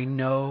 I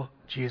know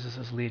Jesus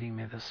is leading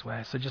me this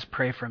way. So just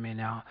pray for me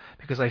now,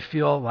 because I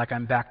feel like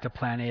I'm back to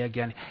plan A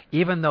again,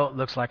 even though it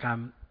looks like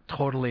I'm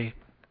totally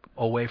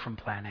away from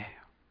plan A.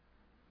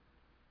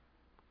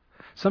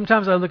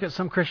 Sometimes I look at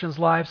some Christians'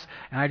 lives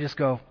and I just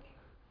go,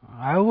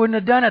 I wouldn't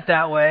have done it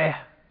that way.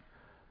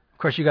 Of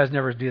course, you guys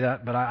never do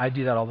that, but I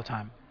do that all the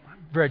time. I'm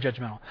very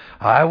judgmental.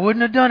 I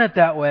wouldn't have done it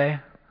that way.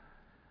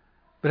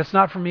 But it's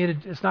not for me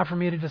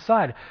to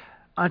decide.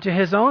 Unto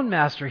his own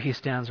master he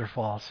stands or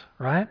falls,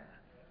 right?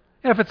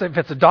 If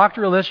it's a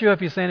doctoral issue,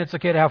 if he's saying it's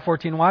okay to have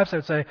 14 wives, I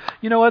would say,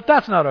 you know what,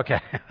 that's not okay.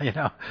 You're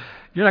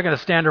not going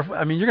to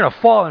you're going to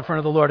fall in front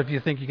of the Lord if you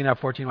think you can have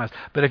 14 wives.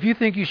 But if you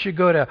think you should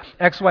go to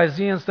XYZ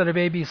instead of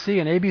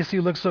ABC, and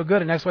ABC looks so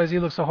good and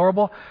XYZ looks so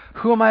horrible,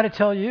 who am I to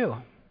tell you?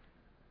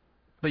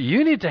 But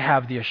you need to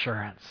have the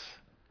assurance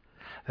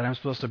that I'm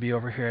supposed to be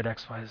over here at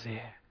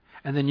XYZ.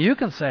 And then you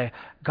can say,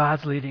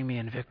 God's leading me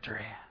in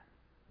victory.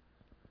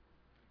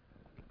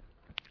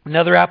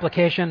 Another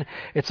application,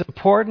 it's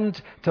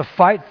important to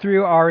fight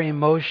through our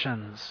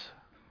emotions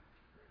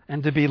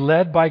and to be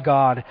led by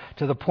God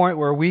to the point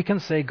where we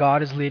can say,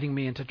 God is leading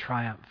me into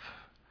triumph.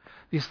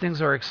 These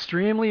things are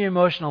extremely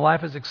emotional.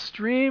 Life is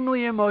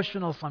extremely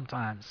emotional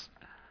sometimes.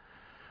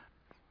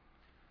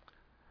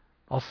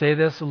 I'll say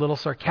this a little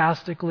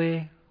sarcastically,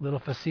 a little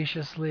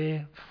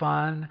facetiously,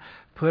 fun.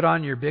 Put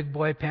on your big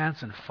boy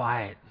pants and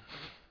fight.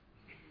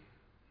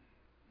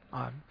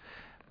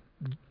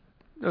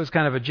 It was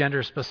kind of a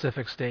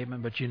gender-specific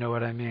statement, but you know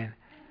what I mean.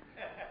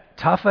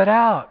 Tough it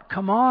out.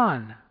 Come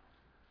on.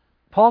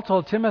 Paul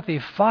told Timothy,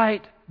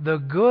 fight the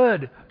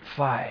good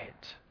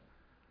fight.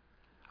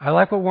 I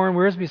like what Warren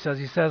Wiersbe says.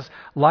 He says,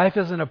 life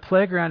isn't a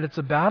playground, it's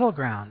a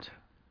battleground.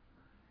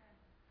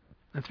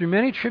 And through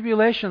many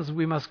tribulations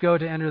we must go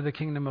to enter the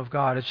kingdom of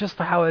God. It's just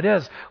how it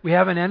is. We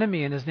have an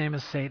enemy, and his name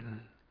is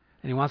Satan.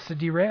 And he wants to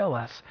derail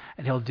us,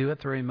 and he'll do it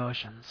through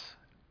emotions.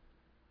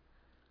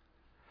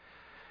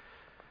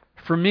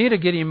 For me to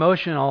get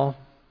emotional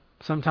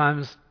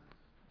sometimes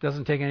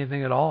doesn't take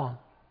anything at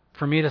all.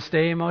 For me to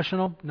stay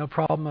emotional, no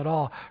problem at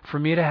all. For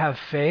me to have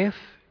faith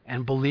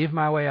and believe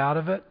my way out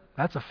of it,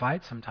 that's a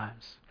fight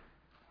sometimes.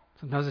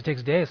 Sometimes it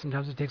takes days,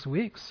 sometimes it takes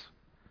weeks.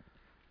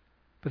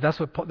 But that's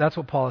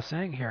what Paul is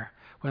saying here.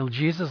 When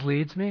Jesus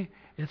leads me,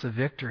 it's a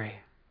victory,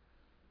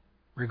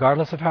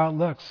 regardless of how it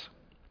looks.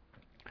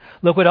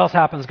 Look what else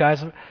happens,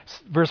 guys.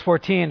 Verse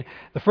 14,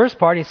 the first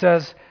part, he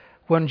says,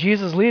 when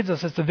Jesus leads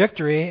us, it's a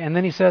victory. And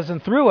then he says,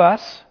 and through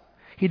us,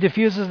 he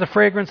diffuses the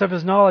fragrance of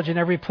his knowledge in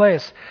every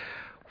place.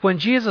 When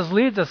Jesus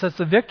leads us, it's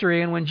a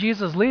victory. And when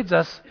Jesus leads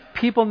us,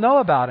 people know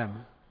about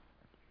him.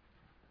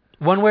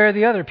 One way or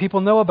the other,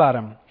 people know about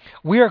him.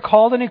 We are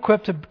called and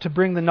equipped to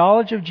bring the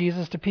knowledge of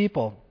Jesus to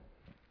people.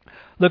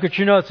 Look at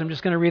your notes. I'm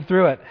just going to read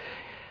through it.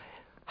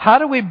 How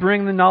do we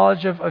bring the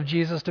knowledge of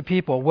Jesus to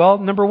people? Well,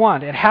 number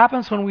one, it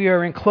happens when we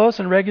are in close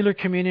and regular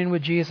communion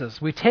with Jesus.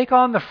 We take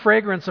on the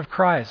fragrance of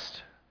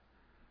Christ.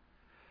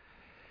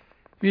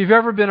 If you've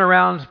ever been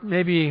around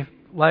maybe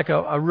like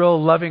a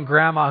real loving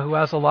grandma who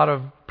has a lot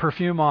of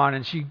perfume on,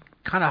 and she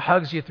kind of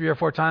hugs you 3 or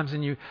 4 times,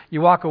 and you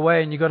walk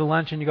away and you go to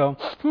lunch and you go,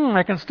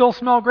 I can still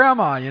smell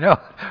grandma,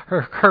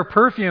 Her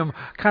perfume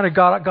kind of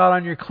got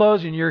on your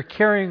clothes, and you're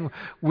carrying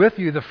with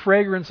you the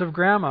fragrance of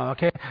grandma,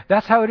 okay?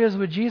 That's how it is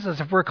with Jesus.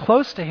 If we're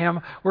close to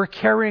him, we're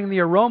carrying the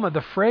aroma,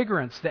 the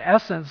fragrance, the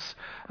essence,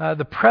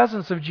 the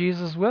presence of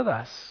Jesus with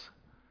us.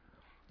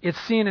 It's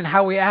seen in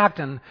how we act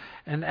and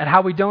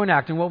how we don't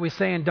act, and what we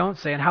say and don't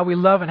say, and how we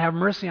love and have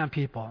mercy on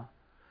people.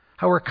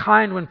 How we're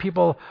kind when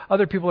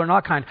other people are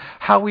not kind.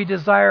 How we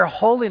desire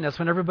holiness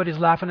when everybody's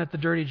laughing at the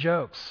dirty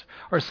jokes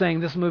or saying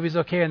this movie's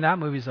okay and that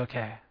movie's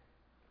okay.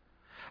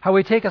 How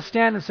we take a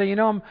stand and say,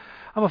 I'm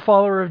a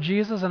follower of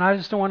Jesus and I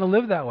just don't want to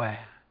live that way.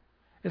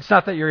 It's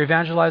not that you're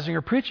evangelizing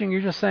or preaching.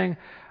 You're just saying,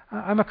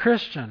 I'm a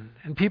Christian,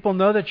 and people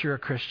know that you're a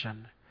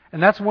Christian.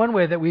 And that's one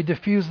way that we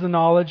diffuse the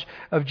knowledge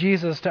of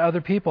Jesus to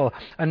other people.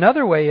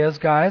 Another way is,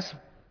 guys,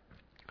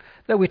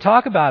 that we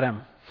talk about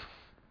him.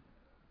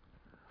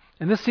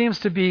 And this seems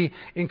to be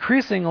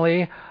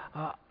increasingly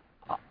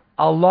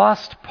a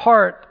lost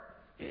part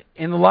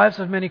in the lives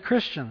of many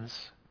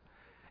Christians.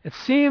 It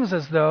seems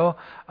as though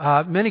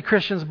many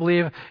Christians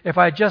believe if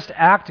I just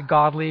act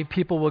godly,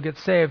 people will get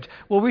saved.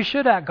 Well, we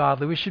should act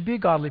godly. We should be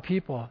godly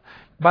people.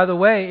 By the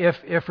way,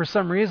 if for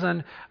some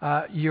reason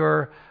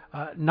you're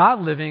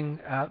not living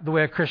the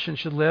way a Christian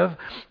should live,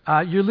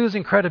 you're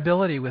losing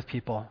credibility with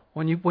people.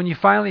 When you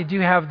finally do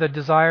have the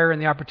desire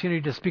and the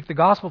opportunity to speak the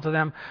gospel to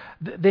them,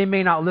 they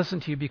may not listen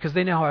to you because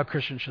they know how a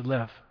Christian should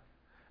live.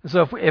 And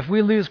so if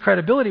we lose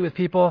credibility with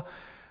people,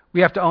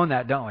 we have to own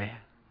that, don't we?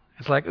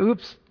 It's like,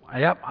 oops,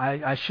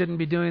 I shouldn't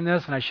be doing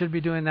this and I should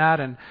be doing that.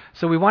 And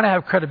so we want to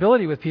have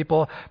credibility with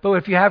people, but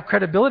if you have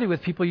credibility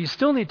with people, you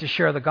still need to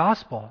share the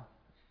gospel.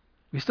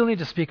 We still need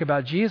to speak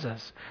about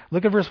Jesus.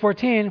 Look at verse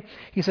 14.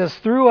 He says,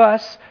 through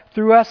us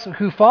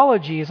who follow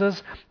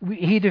Jesus,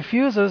 he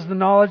diffuses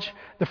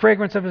the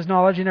fragrance of his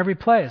knowledge in every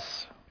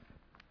place.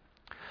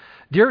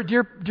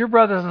 Dear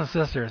brothers and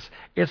sisters,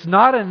 it's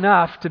not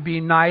enough to be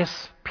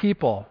nice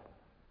people.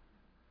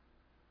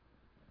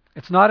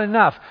 It's not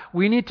enough.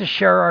 We need to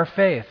share our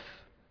faith.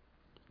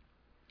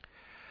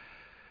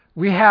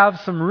 We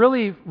have some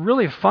really,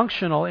 really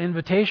functional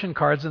invitation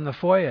cards in the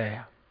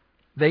foyer.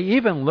 They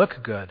even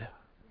look good.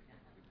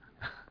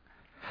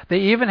 They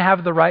even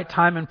have the right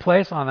time and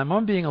place on them.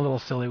 I'm being a little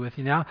silly with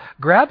you now.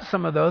 Grab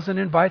some of those and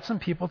invite some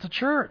people to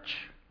church.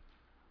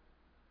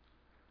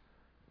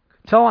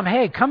 Tell them,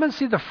 hey, come and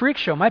see the freak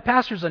show. My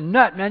pastor's a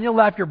nut, man. You'll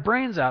laugh your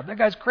brains out. That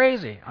guy's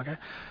crazy. Okay?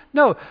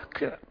 No,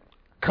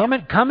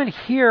 come and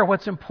hear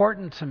what's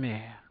important to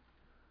me.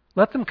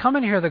 Let them come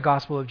and hear the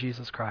gospel of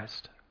Jesus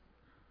Christ.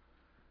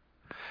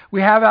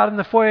 We have out in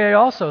the foyer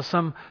also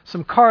some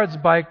cards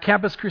by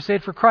Campus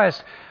Crusade for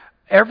Christ.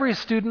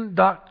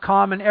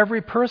 Everystudent.com and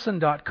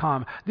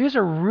everyperson.com. These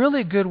are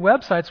really good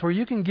websites where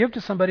you can give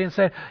to somebody and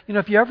say,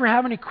 if you ever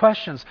have any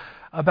questions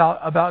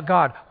about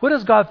God, what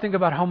does God think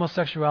about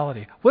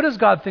homosexuality? What does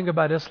God think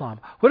about Islam?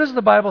 What does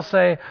the Bible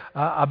say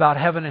about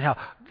heaven and hell?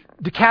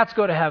 Do cats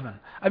go to heaven?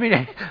 I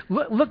mean,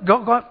 look,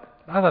 go.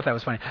 I thought that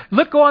was funny.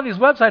 Go on these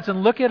websites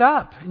and look it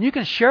up. And you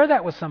can share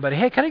that with somebody.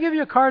 Hey, can I give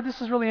you a card? This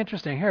is really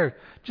interesting. Here,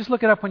 just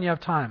look it up when you have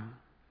time.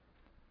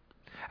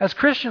 As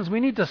Christians,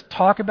 we need to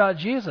talk about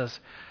Jesus.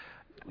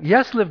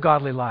 Yes, live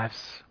godly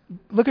lives.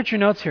 Look at your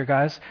notes here,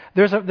 guys.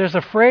 There's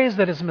a phrase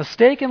that is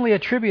mistakenly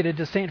attributed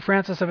to St.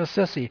 Francis of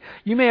Assisi.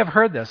 You may have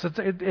heard this.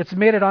 It's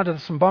made it onto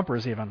some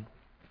bumpers even.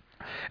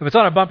 If it's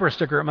on a bumper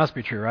sticker, it must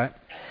be true, right?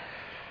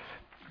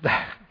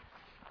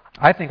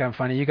 I think I'm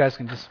funny. You guys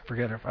can just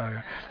forget it.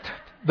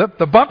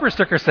 The bumper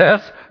sticker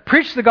says,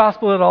 "Preach the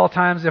gospel at all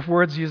times. My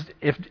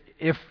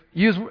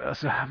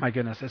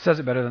goodness, it says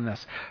it better than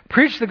this.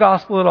 Preach the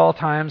gospel at all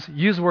times.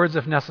 Use words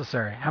if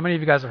necessary." How many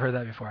of you guys have heard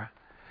that before?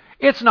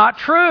 It's not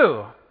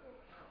true.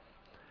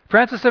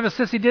 Francis of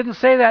Assisi didn't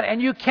say that,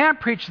 and you can't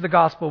preach the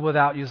gospel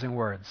without using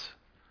words.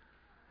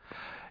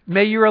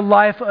 May your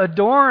life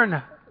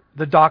adorn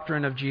the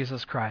doctrine of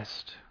Jesus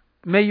Christ.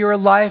 May your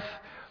life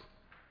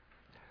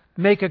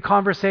make a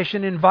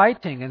conversation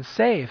inviting and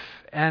safe,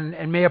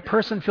 and may a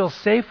person feel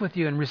safe with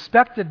you and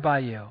respected by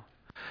you.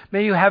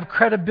 May you have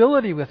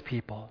credibility with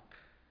people,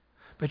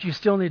 but you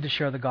still need to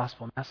share the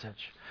gospel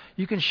message.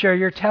 You can share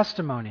your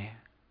testimony.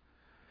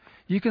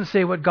 You can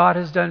say what God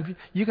has done.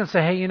 You can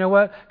say, hey, you know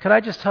what? Could I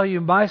just tell you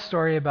my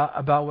story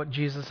about what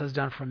Jesus has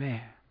done for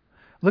me?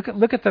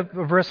 Look at the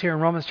verse here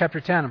in Romans chapter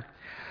 10.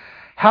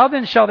 How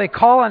then shall they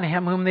call on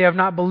him whom they have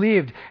not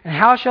believed? And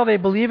how shall they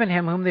believe in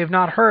him whom they have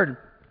not heard?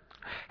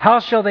 How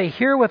shall they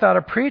hear without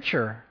a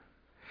preacher?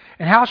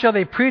 And how shall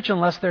they preach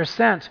unless they're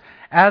sent?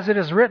 As it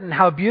is written,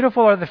 how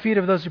beautiful are the feet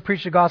of those who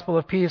preach the gospel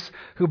of peace,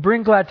 who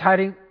bring glad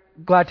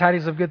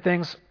tidings of good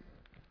things.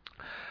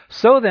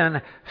 So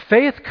then,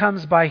 faith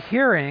comes by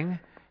hearing,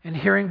 and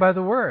hearing by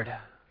the word.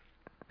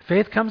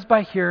 Faith comes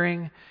by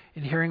hearing,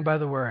 and hearing by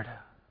the word.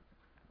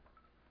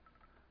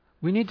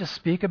 We need to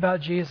speak about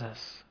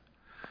Jesus.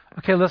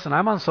 Okay, listen,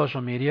 I'm on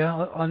social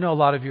media. I know a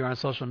lot of you are on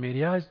social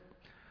media.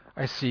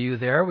 I see you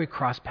there. We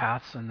cross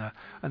paths in the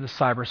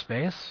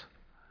cyberspace.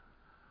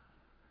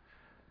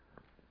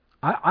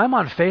 I'm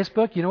on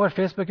Facebook. You know what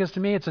Facebook is to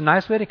me? It's a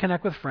nice way to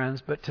connect with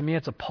friends, but to me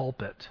it's a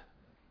pulpit.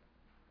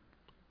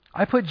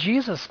 I put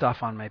Jesus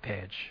stuff on my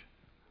page.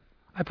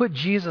 How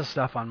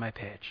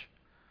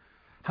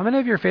many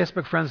of your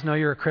Facebook friends know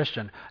you're a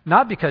Christian?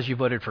 Not because you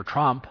voted for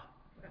Trump.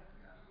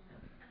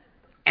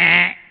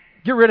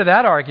 Get rid of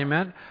that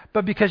argument,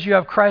 but because you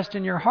have Christ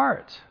in your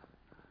heart.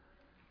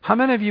 How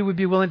many of you would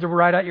be willing to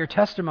write out your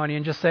testimony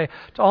and just say,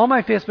 to all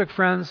my Facebook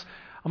friends,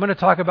 I'm going to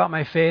talk about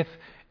my faith.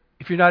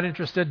 If you're not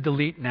interested,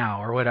 delete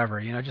now or whatever.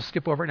 Just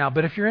skip over it now.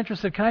 But if you're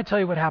interested, can I tell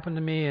you what happened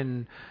to me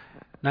in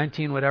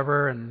 19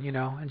 whatever,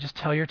 and just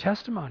tell your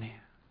testimony.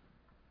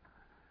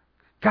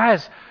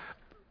 Guys,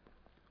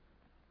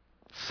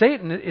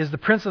 Satan is the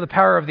prince of the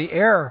power of the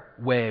air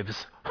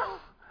waves.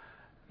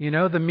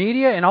 The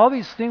media and all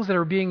these things that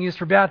are being used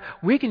for bad,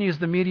 we can use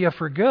the media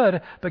for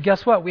good, but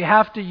guess what? We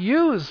have to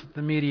use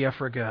the media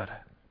for good.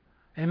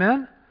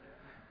 Amen?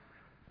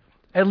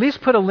 At least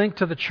put a link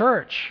to the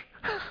church.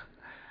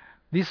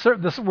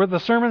 The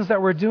sermons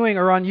that we're doing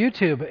are on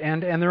YouTube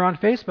and they're on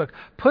Facebook.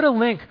 Put a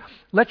link.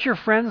 Let your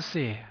friends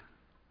see.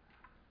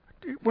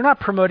 We're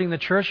not promoting the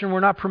church and we're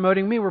not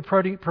promoting me. We're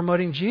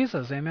promoting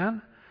Jesus.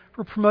 Amen?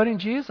 We're promoting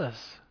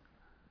Jesus.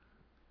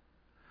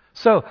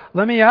 So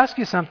let me ask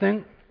you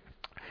something.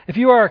 If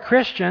you are a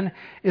Christian,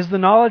 is the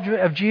knowledge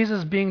of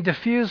Jesus being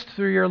diffused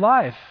through your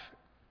life?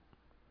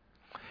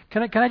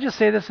 Can I just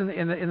say this in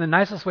the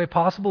nicest way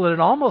possible? That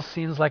it almost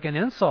seems like an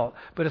insult,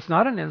 but it's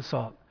not an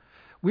insult.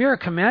 We are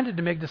commanded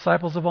to make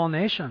disciples of all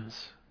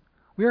nations.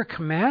 We are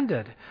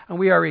commanded, and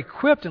we are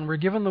equipped, and we're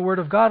given the Word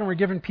of God, and we're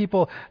given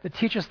people that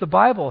teach us the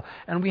Bible,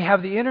 and we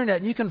have the internet,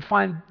 and you can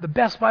find the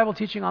best Bible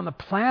teaching on the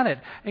planet,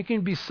 and you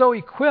can be so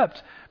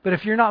equipped, but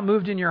if you're not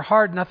moved in your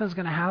heart, nothing's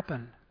going to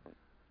happen.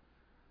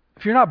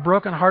 If you're not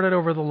brokenhearted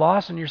over the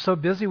loss and you're so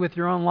busy with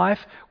your own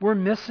life, we're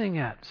missing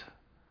it.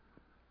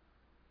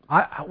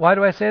 Why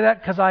do I say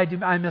that? Because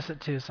I miss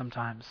it too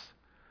sometimes.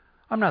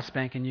 I'm not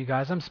spanking you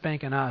guys. I'm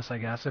spanking us, I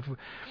guess.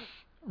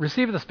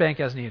 Receive the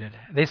spank as needed.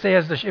 They say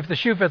if the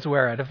shoe fits,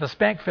 wear it. If the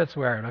spank fits,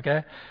 wear it,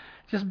 okay?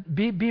 Just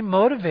be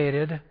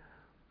motivated,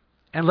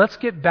 and let's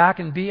get back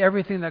and be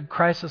everything that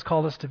Christ has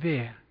called us to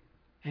be.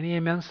 Any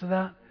amens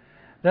to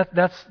that?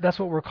 That's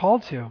what we're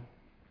called to.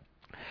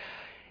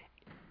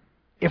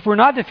 If we're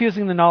not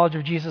diffusing the knowledge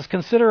of Jesus,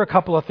 consider a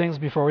couple of things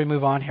before we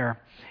move on here.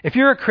 If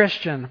you're a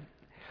Christian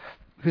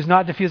who's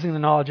not diffusing the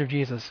knowledge of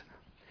Jesus,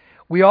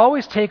 we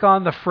always take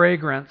on the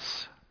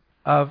fragrance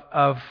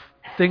of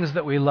things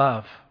that we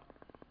love.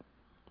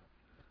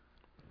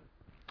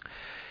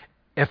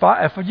 If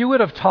you would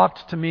have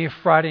talked to me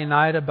Friday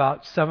night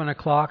about 7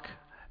 o'clock,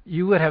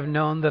 you would have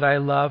known that I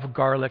love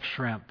garlic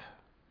shrimp.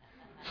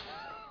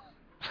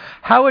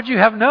 How would you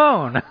have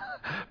known?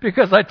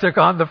 Because I took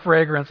on the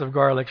fragrance of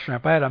garlic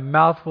shrimp. I had a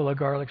mouthful of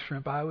garlic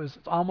shrimp. It's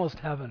almost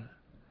heaven.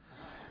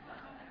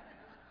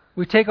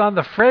 We take on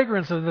the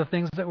fragrance of the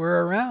things that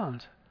we're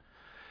around.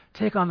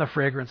 Take on the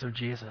fragrance of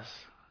Jesus.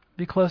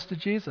 Be close to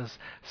Jesus.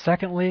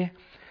 Secondly,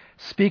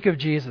 speak of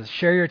Jesus.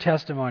 Share your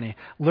testimony.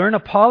 Learn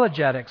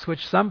apologetics,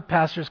 which some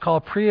pastors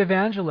call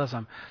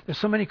pre-evangelism. There's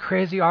so many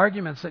crazy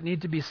arguments that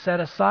need to be set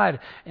aside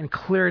and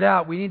cleared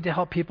out. We need to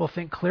help people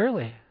think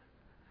clearly.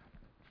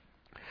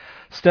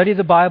 Study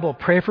the Bible.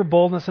 Pray for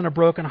boldness and a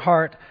broken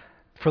heart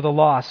for the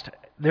lost.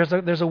 There's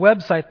a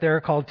website there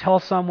called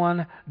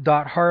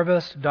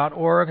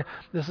tellsomeone.harvest.org.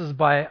 This is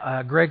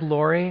by Greg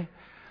Laurie.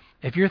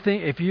 If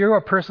you're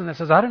a person that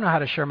says, I don't know how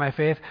to share my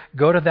faith,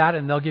 go to that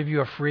and they'll give you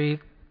a free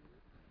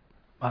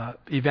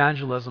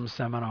evangelism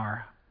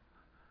seminar.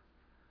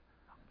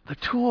 The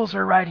tools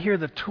are right here.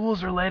 The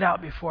tools are laid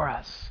out before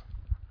us.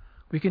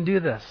 We can do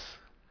this,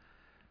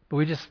 but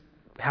we just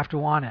have to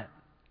want it.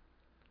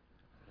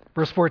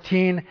 Verse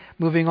 14,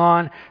 moving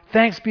on.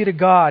 Thanks be to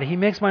God. He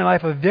makes my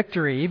life a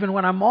victory, even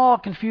when I'm all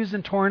confused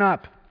and torn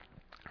up.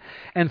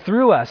 And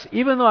through us,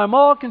 even though I'm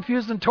all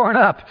confused and torn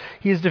up,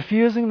 He is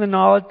diffusing the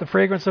knowledge, the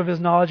fragrance of His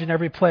knowledge in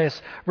every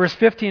place. Verse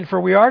 15, for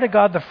we are to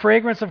God the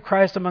fragrance of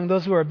Christ among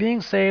those who are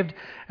being saved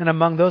and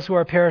among those who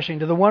are perishing.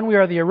 To the one we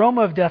are the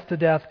aroma of death to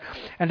death,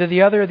 and to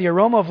the other the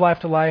aroma of life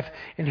to life.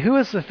 And who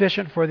is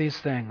sufficient for these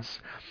things?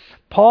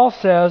 Paul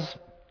says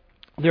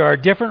there are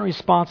different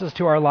responses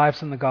to our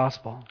lives in the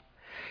gospel.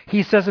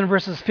 He says in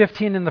verses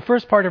 15 and the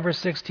first part of verse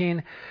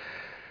 16,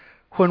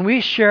 when we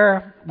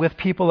share with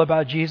people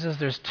about Jesus,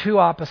 there's two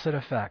opposite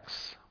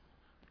effects.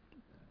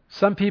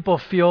 Some people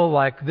feel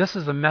like this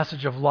is a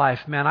message of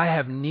life. Man, I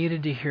have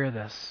needed to hear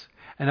this.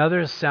 And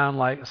others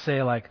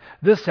say,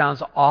 this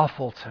sounds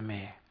awful to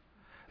me.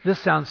 This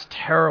sounds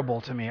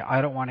terrible to me. I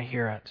don't want to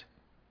hear it.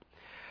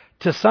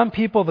 To some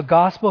people, the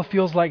gospel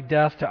feels like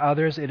death. To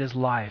others, it is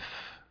life.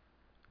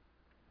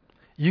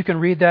 You can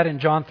read that in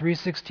John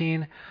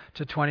 3:16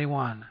 to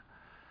 21.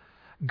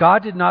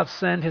 God did not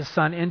send His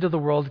Son into the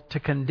world to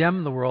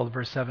condemn the world,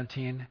 verse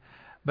 17,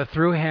 but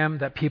through Him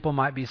that people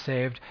might be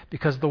saved,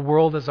 because the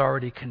world is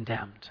already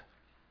condemned.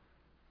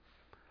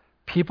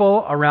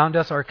 People around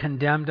us are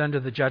condemned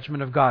under the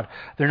judgment of God.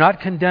 They're not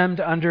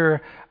condemned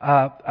under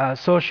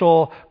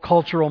social,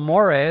 cultural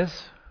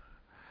mores.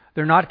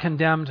 They're not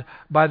condemned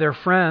by their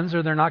friends,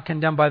 or they're not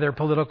condemned by their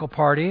political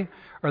party,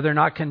 or they're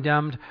not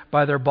condemned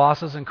by their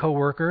bosses and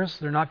co-workers.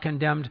 They're not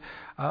condemned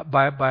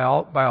by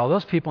all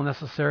those people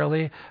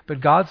necessarily.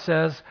 But God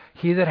says,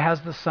 he that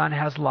has the Son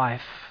has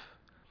life.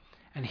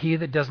 And he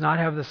that does not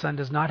have the Son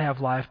does not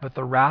have life, but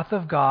the wrath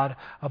of God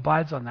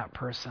abides on that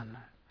person.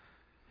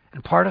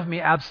 And part of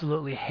me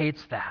absolutely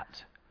hates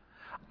that.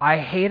 I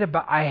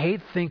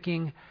hate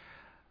thinking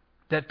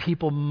that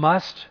people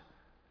must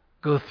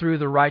go through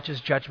the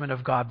righteous judgment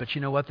of God. But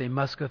you know what? They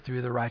must go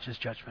through the righteous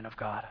judgment of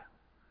God.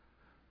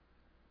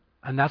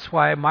 And that's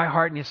why my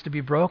heart needs to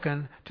be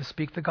broken to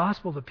speak the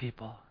gospel to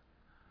people.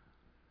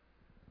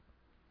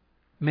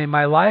 May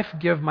my life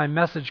give my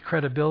message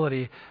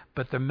credibility,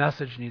 but the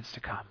message needs to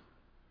come.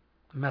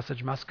 The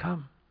message must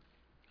come.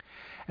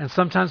 And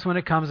sometimes when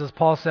it comes, as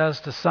Paul says,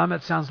 to some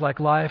it sounds like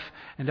life,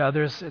 and to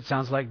others it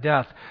sounds like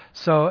death.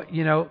 So,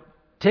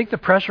 take the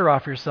pressure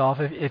off yourself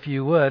if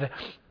you would.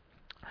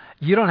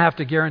 You don't have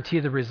to guarantee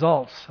the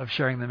results of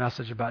sharing the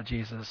message about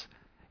Jesus.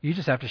 You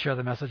just have to share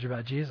the message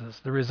about Jesus.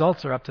 The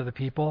results are up to the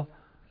people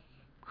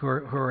who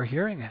are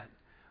hearing it.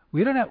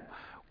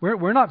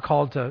 We're not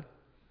called to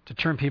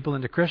turn people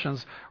into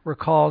Christians. We're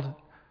called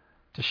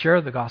to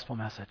share the gospel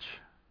message.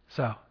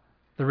 So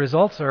the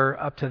results are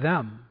up to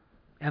them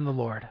and the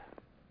Lord.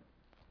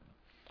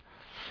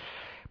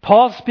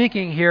 Paul's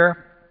speaking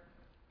here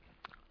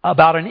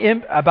about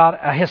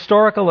a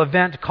historical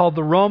event called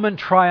the Roman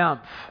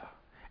triumph.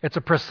 It's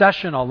a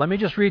processional. Let me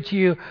just read to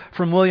you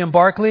from William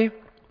Barclay.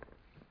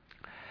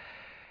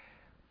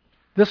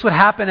 This would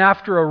happen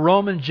after a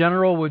Roman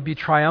general would be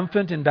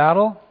triumphant in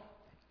battle.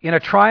 In a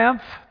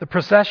triumph, the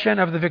procession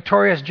of the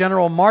victorious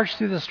general marched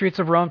through the streets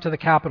of Rome to the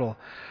Capitol.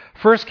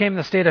 First came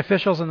the state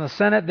officials and the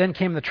Senate, then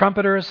came the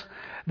trumpeters.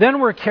 Then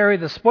were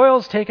carried the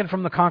spoils taken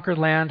from the conquered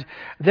land.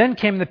 Then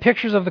came the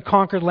pictures of the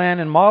conquered land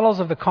and models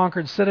of the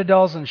conquered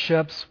citadels and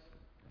ships.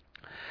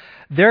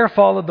 There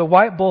followed the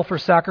white bull for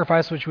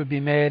sacrifice which would be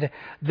made.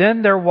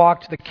 Then there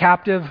walked the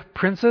captive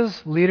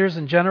princes, leaders,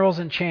 and generals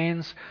in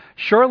chains,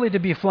 shortly to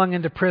be flung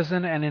into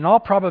prison, and in all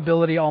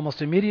probability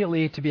almost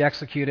immediately to be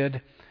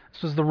executed.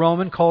 This was the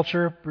Roman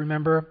culture,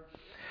 remember.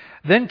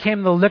 Then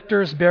came the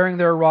lictors bearing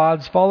their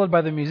rods, followed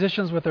by the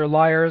musicians with their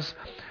lyres.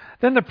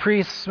 Then the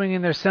priests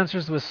swinging their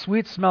censers with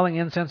sweet-smelling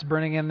incense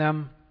burning in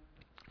them.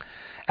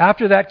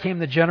 After that came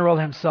the general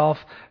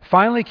himself.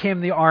 Finally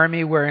came the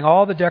army, wearing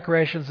all the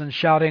decorations and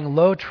shouting,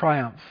 "Lo,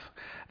 triumph!"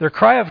 Their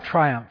cry of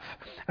triumph.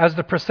 As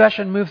the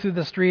procession moved through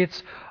the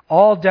streets,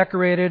 all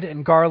decorated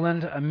in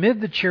garland, amid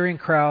the cheering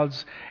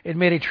crowds, it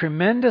made a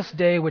tremendous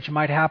day which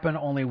might happen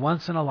only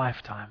once in a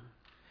lifetime.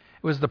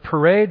 It was the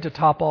parade to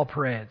top all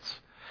parades.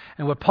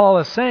 And what Paul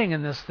is saying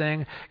in this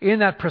thing, in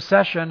that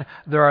procession,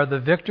 there are the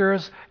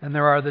victors and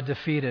there are the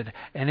defeated.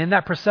 And in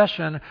that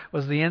procession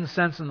was the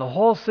incense, and the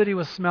whole city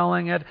was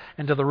smelling it.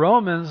 And to the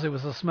Romans, it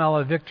was the smell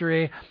of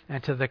victory.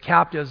 And to the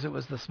captives, it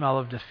was the smell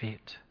of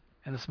defeat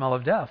and the smell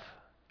of death.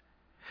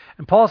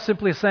 And Paul's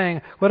simply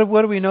saying, what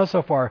do we know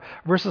so far?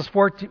 Verses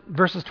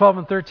 12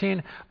 and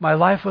 13, my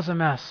life was a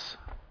mess.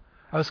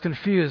 I was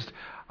confused.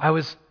 I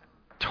was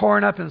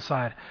torn up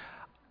inside.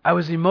 I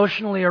was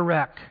emotionally a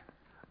wreck.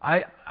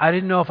 I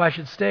didn't know if I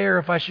should stay or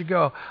if I should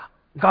go.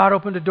 God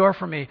opened a door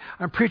for me.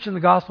 I'm preaching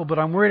the gospel, but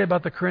I'm worried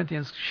about the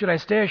Corinthians. Should I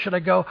stay or should I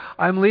go?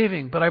 I'm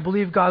leaving, but I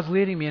believe God's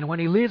leading me. And when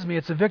He leads me,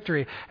 it's a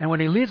victory. And when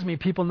He leads me,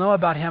 people know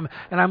about Him.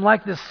 And I'm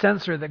like this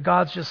censer that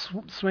God's just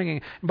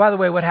swinging. And by the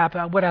way, what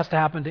has to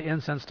happen to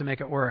incense to make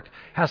it work?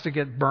 It has to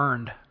get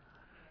burned. It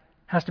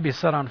has to be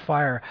set on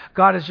fire.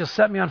 God has just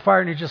set me on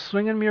fire, and He's just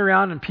swinging me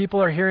around, and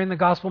people are hearing the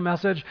gospel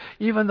message,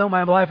 even though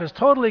my life is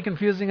totally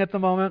confusing at the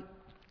moment.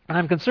 And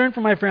I'm concerned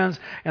for my friends,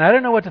 and I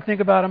don't know what to think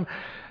about them,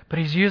 but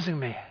He's using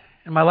me.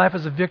 And my life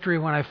is a victory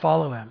when I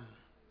follow Him.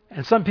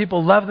 And some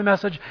people love the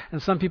message,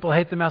 and some people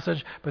hate the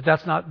message, but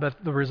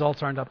the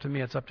results aren't up to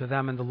me. It's up to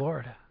them and the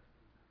Lord.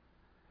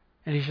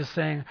 And He's just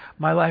saying,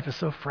 my life is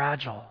so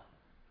fragile,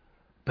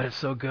 but it's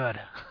so good.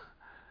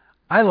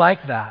 I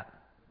like that.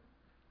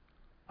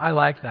 I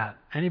like that.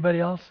 Anybody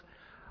else?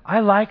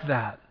 I like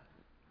that.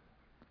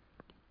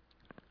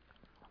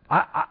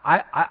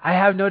 I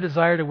have no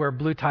desire to wear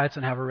blue tights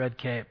and have a red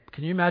cape.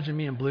 Can you imagine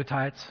me in blue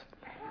tights?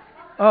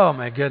 Oh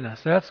my goodness!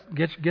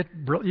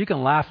 You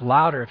can laugh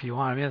louder if you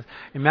want. I mean,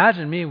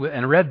 imagine me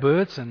in red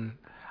boots, and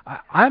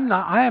I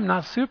am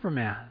not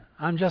Superman.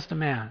 I'm just a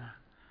man.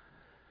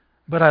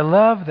 But I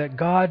love that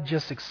God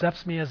just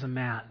accepts me as a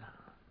man.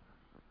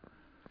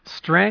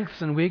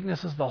 Strengths and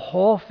weaknesses, the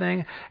whole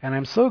thing, and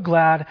I'm so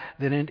glad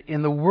that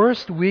in the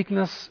worst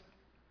weakness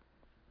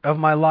of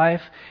my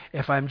life,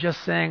 if I'm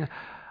just saying,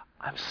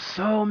 I'm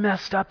so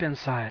messed up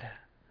inside,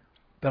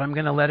 but I'm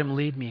going to let Him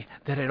lead me,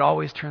 that it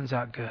always turns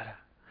out good.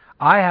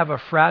 I have a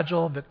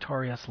fragile,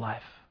 victorious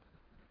life.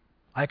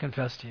 I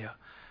confess to you.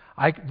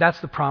 That's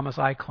the promise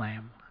I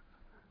claim.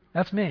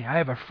 That's me. I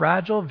have a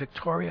fragile,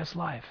 victorious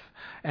life.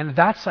 And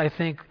I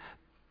think,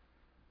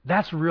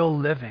 that's real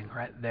living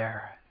right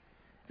there.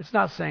 It's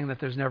not saying that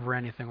there's never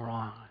anything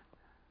wrong.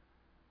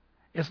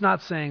 It's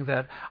not saying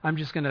that I'm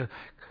just going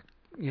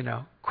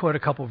to, quote a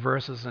couple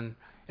verses and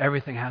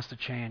everything has to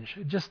change.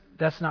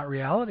 That's not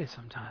reality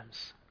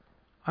sometimes.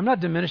 I'm not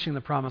diminishing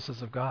the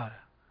promises of God.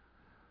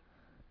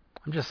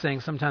 I'm just saying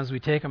sometimes we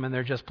take them and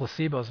they're just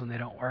placebos and they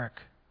don't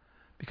work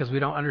because we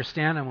don't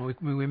understand them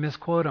when we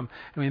misquote them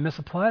and we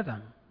misapply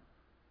them.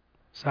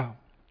 So,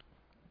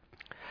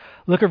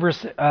 look at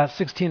verse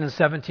 16 and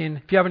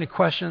 17. If you have any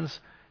questions,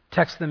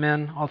 text them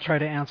in. I'll try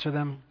to answer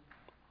them.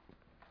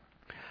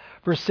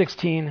 Verse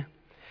 16.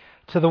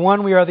 To the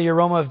one we are the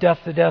aroma of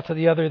death to death, to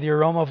the other the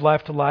aroma of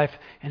life to life.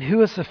 And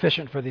who is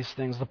sufficient for these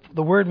things?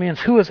 The word means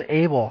who is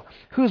able,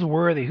 who is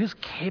worthy, who's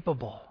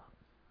capable.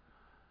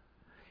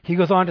 He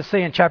goes on to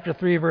say in chapter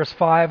 3, verse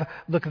 5,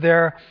 look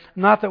there,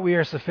 not that we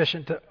are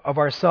sufficient of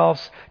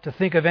ourselves to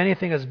think of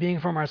anything as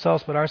being from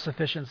ourselves, but our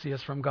sufficiency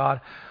is from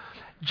God.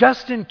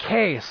 Just in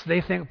case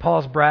they think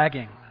Paul's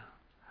bragging.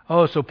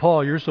 Oh, so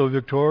Paul, you're so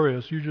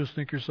victorious. You just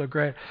think you're so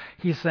great.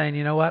 He's saying,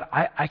 you know what?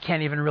 I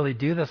can't even really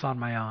do this on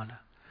my own.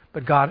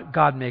 But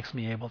God makes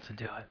me able to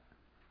do it.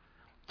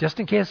 Just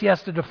in case he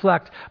has to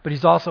deflect, but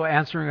he's also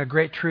answering a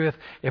great truth.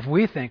 If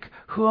we think,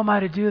 who am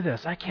I to do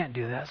this? I can't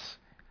do this.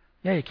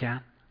 Yeah, you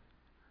can.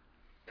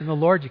 In the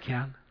Lord you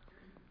can.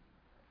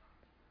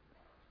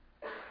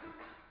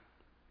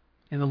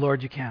 In the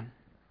Lord you can.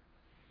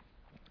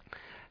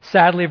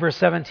 Sadly, verse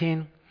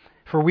 17,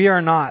 for we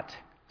are not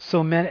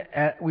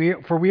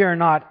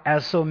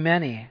as so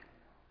many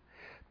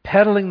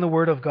peddling the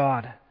word of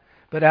God,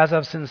 but as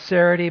of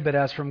sincerity, but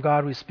as from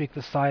God we speak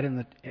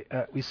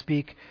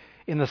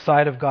in the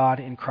sight of God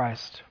in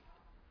Christ.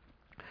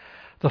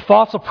 The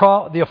false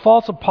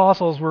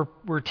apostles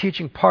were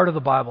teaching part of the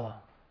Bible.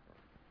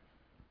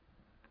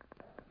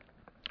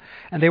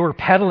 And they were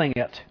peddling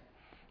it.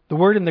 The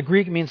word in the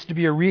Greek means to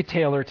be a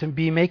retailer, to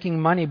be making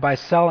money by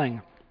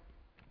selling.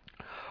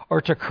 or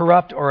to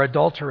corrupt or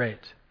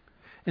adulterate.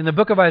 In the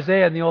book of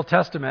Isaiah in the Old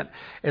Testament,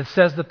 it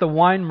says that the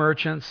wine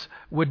merchants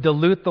would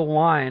dilute the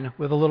wine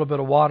with a little bit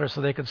of water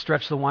so they could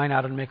stretch the wine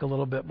out and make a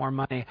little bit more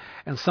money.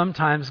 And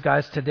sometimes,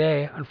 guys,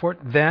 today,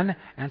 then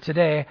and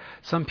today,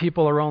 some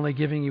people are only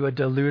giving you a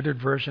diluted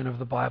version of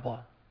the Bible.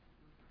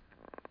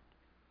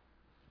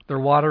 They're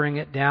watering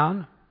it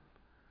down,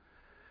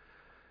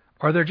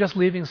 or they're just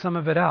leaving some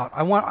of it out.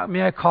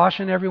 May I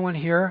caution everyone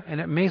here,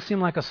 and it may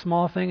seem like a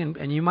small thing,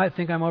 and you might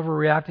think I'm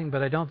overreacting,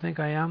 but I don't think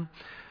I am.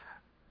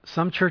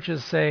 Some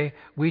churches say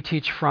we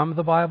teach from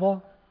the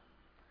Bible,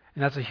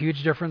 and that's a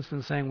huge difference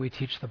than saying we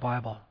teach the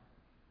Bible.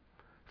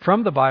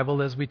 From the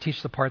Bible is we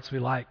teach the parts we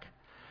like.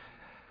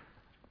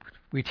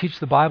 We teach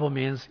the Bible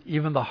means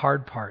even the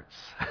hard parts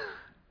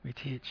we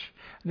teach.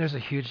 And there's a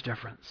huge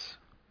difference.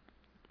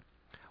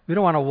 We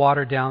don't want to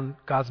water down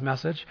God's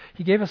message.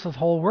 He gave us His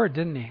whole Word,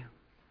 didn't He?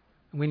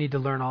 We need to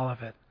learn all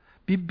of it.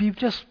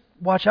 Just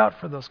watch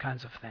out for those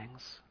kinds of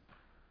things.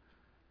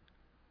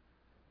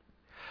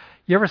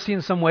 You ever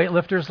seen some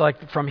weightlifters,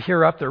 like from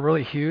here up, they're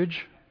really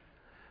huge,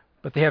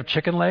 but they have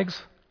chicken legs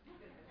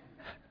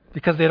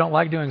because they don't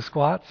like doing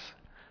squats?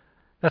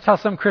 That's how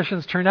some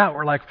Christians turn out.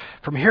 We're like,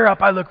 from here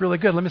up, I look really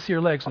good. Let me see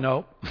your legs.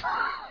 Nope.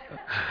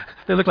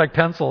 They look like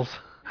pencils.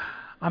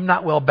 I'm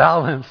not well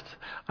balanced.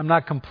 I'm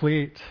not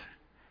complete.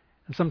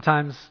 And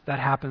sometimes that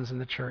happens in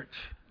the church.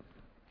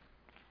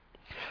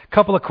 A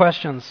couple of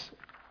questions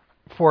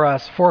for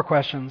us, 4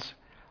 questions.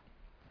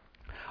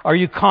 Are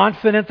you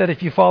confident that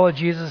if you follow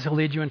Jesus, He'll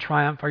lead you in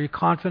triumph? Are you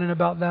confident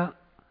about that?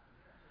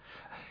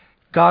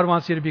 God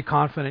wants you to be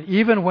confident.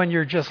 Even when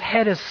your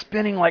head is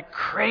spinning like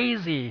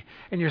crazy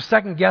and you're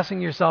second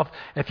guessing yourself,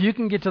 if you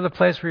can get to the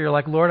place where you're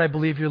like, Lord, I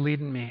believe you're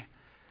leading me,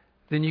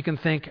 then you can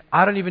think,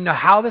 I don't even know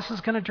how this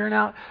is going to turn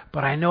out,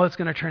 but I know it's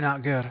going to turn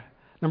out good.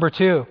 Number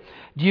 2,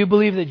 do you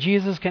believe that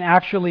Jesus can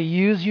actually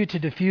use you to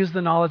diffuse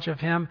the knowledge of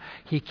Him?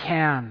 He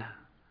can.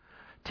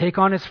 Take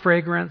on His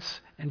fragrance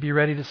and be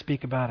ready to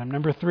speak about Him.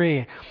 Number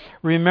 3,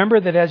 remember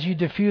that as you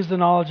diffuse the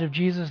knowledge of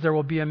Jesus, there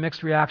will be a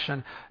mixed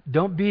reaction.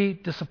 Don't be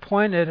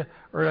disappointed,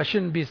 or I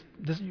shouldn't be,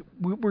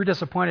 we're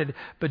disappointed,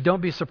 but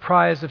don't be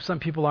surprised if some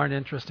people aren't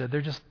interested.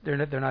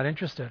 They're not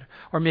interested.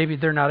 Or maybe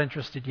they're not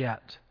interested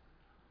yet.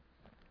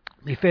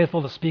 Be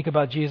faithful to speak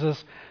about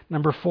Jesus.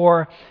 Number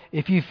 4,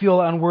 if you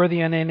feel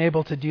unworthy and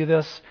unable to do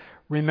this,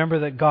 remember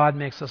that God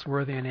makes us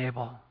worthy and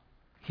able.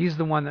 He's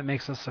the one that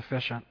makes us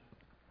sufficient.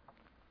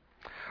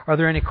 Are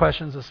there any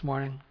questions this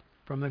morning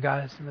from the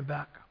guys in the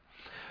back?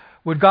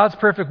 Would God's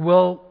perfect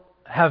will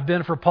have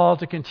been for Paul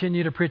to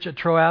continue to preach at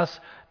Troas?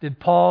 Did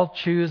Paul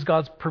choose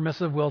God's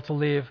permissive will to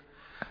leave?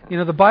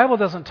 The Bible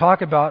doesn't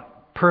talk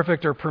about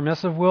perfect or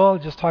permissive will.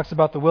 It just talks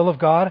about the will of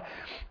God.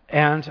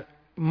 And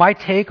my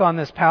take on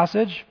this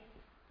passage,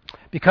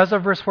 because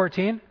of verse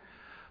 14,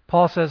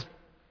 Paul says,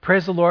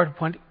 praise the Lord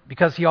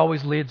because He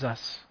always leads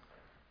us.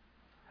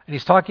 And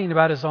he's talking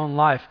about his own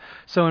life.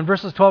 So in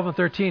verses 12 and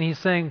 13, he's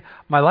saying,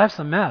 my life's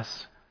a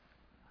mess.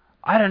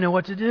 I don't know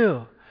what to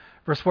do.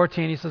 Verse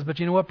 14, he says, but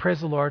you know what?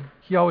 Praise the Lord.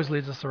 He always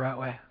leads us the right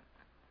way.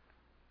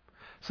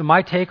 So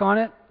my take on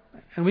it,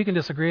 and we can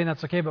disagree, and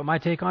that's okay, but my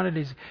take on it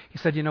is, he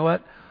said, you know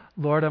what?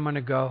 Lord, I'm going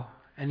to go.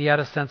 And he had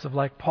a sense of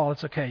like, Paul,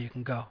 it's okay, you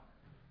can go.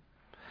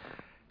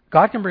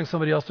 God can bring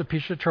somebody else to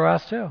preach at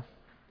Troas too.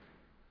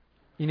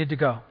 You need to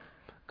go.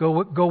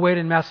 Go wait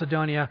in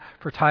Macedonia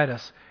for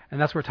Titus. And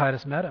that's where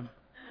Titus met him.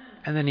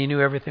 And then he knew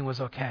everything was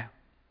okay.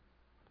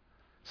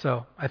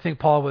 So I think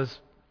Paul was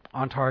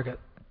on target,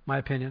 my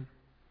opinion.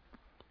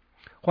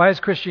 Why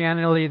is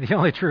Christianity the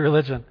only true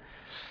religion?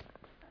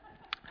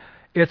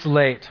 It's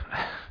late.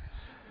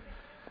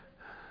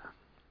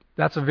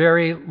 That's a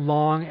very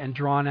long and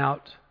drawn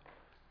out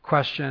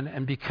question,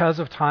 and because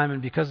of time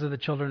and because of the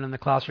children in the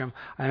classroom,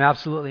 I'm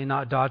absolutely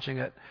not dodging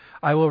it.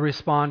 I will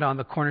respond on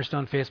the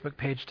Cornerstone Facebook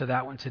page to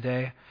that one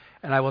today,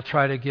 and I will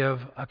try to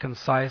give a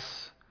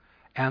concise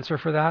answer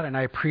for that, and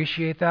I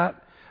appreciate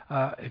that.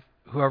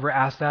 Whoever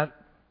asked that,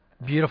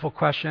 beautiful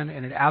question,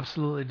 and it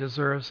absolutely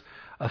deserves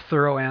a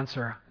thorough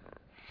answer.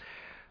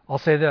 I'll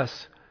say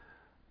this.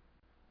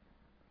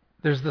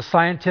 There's the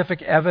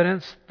scientific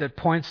evidence that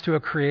points to a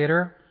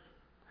creator,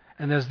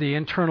 and there's the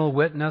internal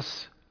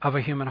witness of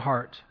a human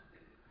heart.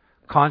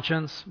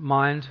 Conscience,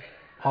 mind,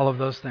 all of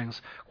those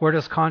things. Where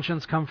does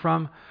conscience come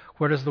from?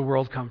 Where does the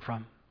world come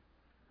from?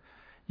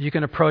 You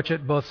can approach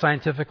it both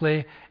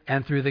scientifically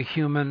and through the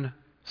human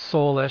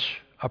soulish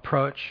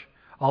approach.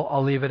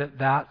 I'll leave it at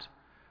that.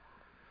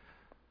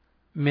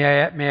 May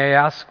I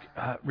ask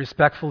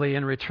respectfully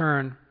in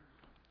return,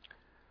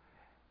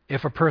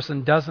 if a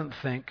person doesn't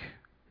think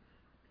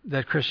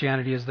that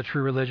Christianity is the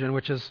true religion,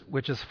 which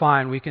is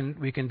fine, we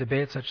can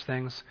debate such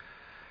things.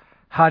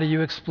 How do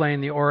you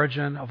explain the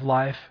origin of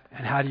life,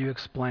 and how do you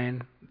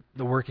explain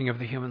the working of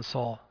the human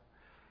soul?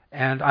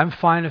 And I'm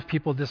fine if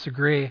people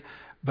disagree,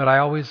 but I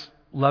always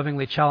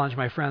lovingly challenge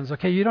my friends,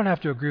 okay, you don't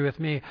have to agree with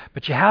me,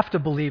 but you have to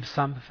believe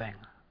something.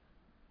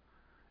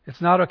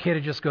 It's not okay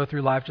to just go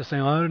through life just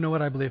saying, I don't know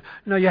what I believe.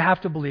 No, you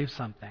have to believe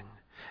something.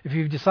 If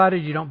you've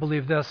decided you don't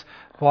believe this,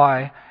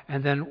 why?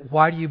 And then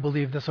why do you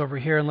believe this over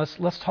here? And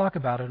let's talk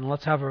about it, and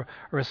let's have a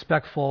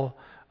respectful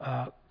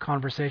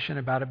conversation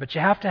about it. But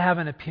you have to have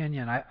an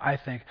opinion, I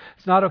think.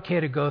 It's not okay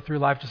to go through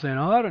life just saying,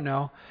 oh, I don't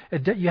know.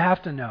 You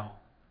have to know.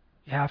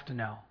 You have to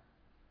know.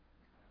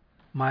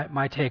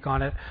 My take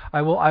on it.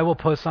 I will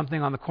post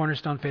something on the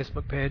Cornerstone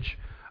Facebook page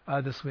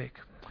this week.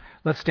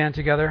 Let's stand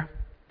together.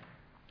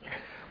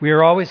 We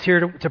are always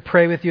here to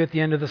pray with you at the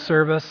end of the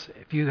service.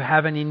 If you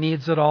have any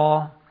needs at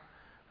all,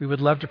 we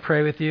would love to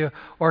pray with you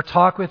or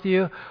talk with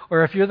you.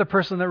 Or if you're the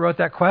person that wrote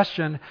that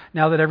question,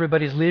 now that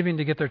everybody's leaving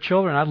to get their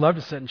children, I'd love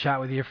to sit and chat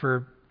with you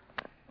for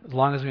as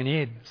long as we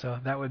need. So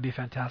that would be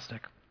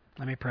fantastic.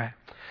 Let me pray.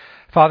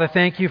 Father,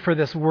 thank you for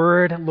this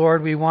word.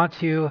 Lord, we want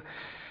to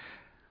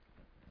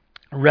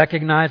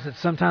recognize that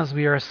sometimes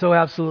we are so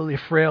absolutely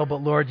frail,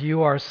 but Lord,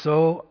 you are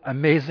so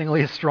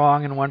amazingly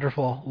strong and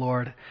wonderful,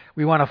 Lord.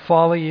 We want to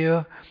follow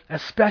you,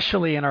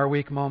 especially in our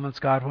weak moments,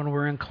 God, when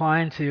we're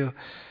inclined to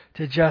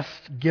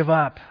just give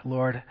up,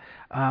 Lord.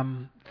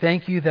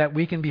 Thank you that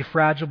we can be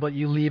fragile, but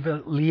you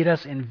lead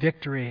us in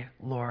victory,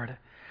 Lord.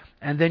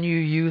 And then you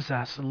use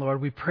us. And Lord,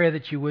 we pray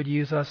that you would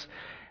use us.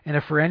 And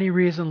if for any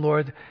reason,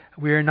 Lord,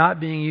 we are not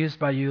being used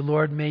by you,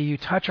 Lord, may you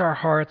touch our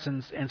hearts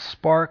and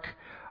spark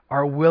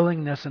our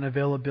willingness and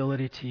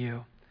availability to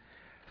you.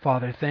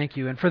 Father, thank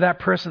you. And for that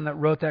person that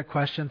wrote that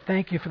question,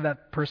 thank you for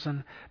that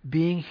person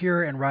being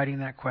here and writing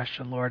that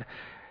question, Lord.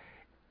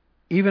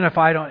 Even if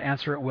I don't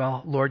answer it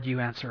well, Lord, you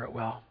answer it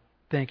well.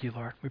 Thank you,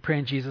 Lord. We pray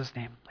in Jesus'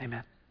 name.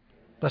 Amen.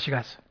 Bless you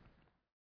guys.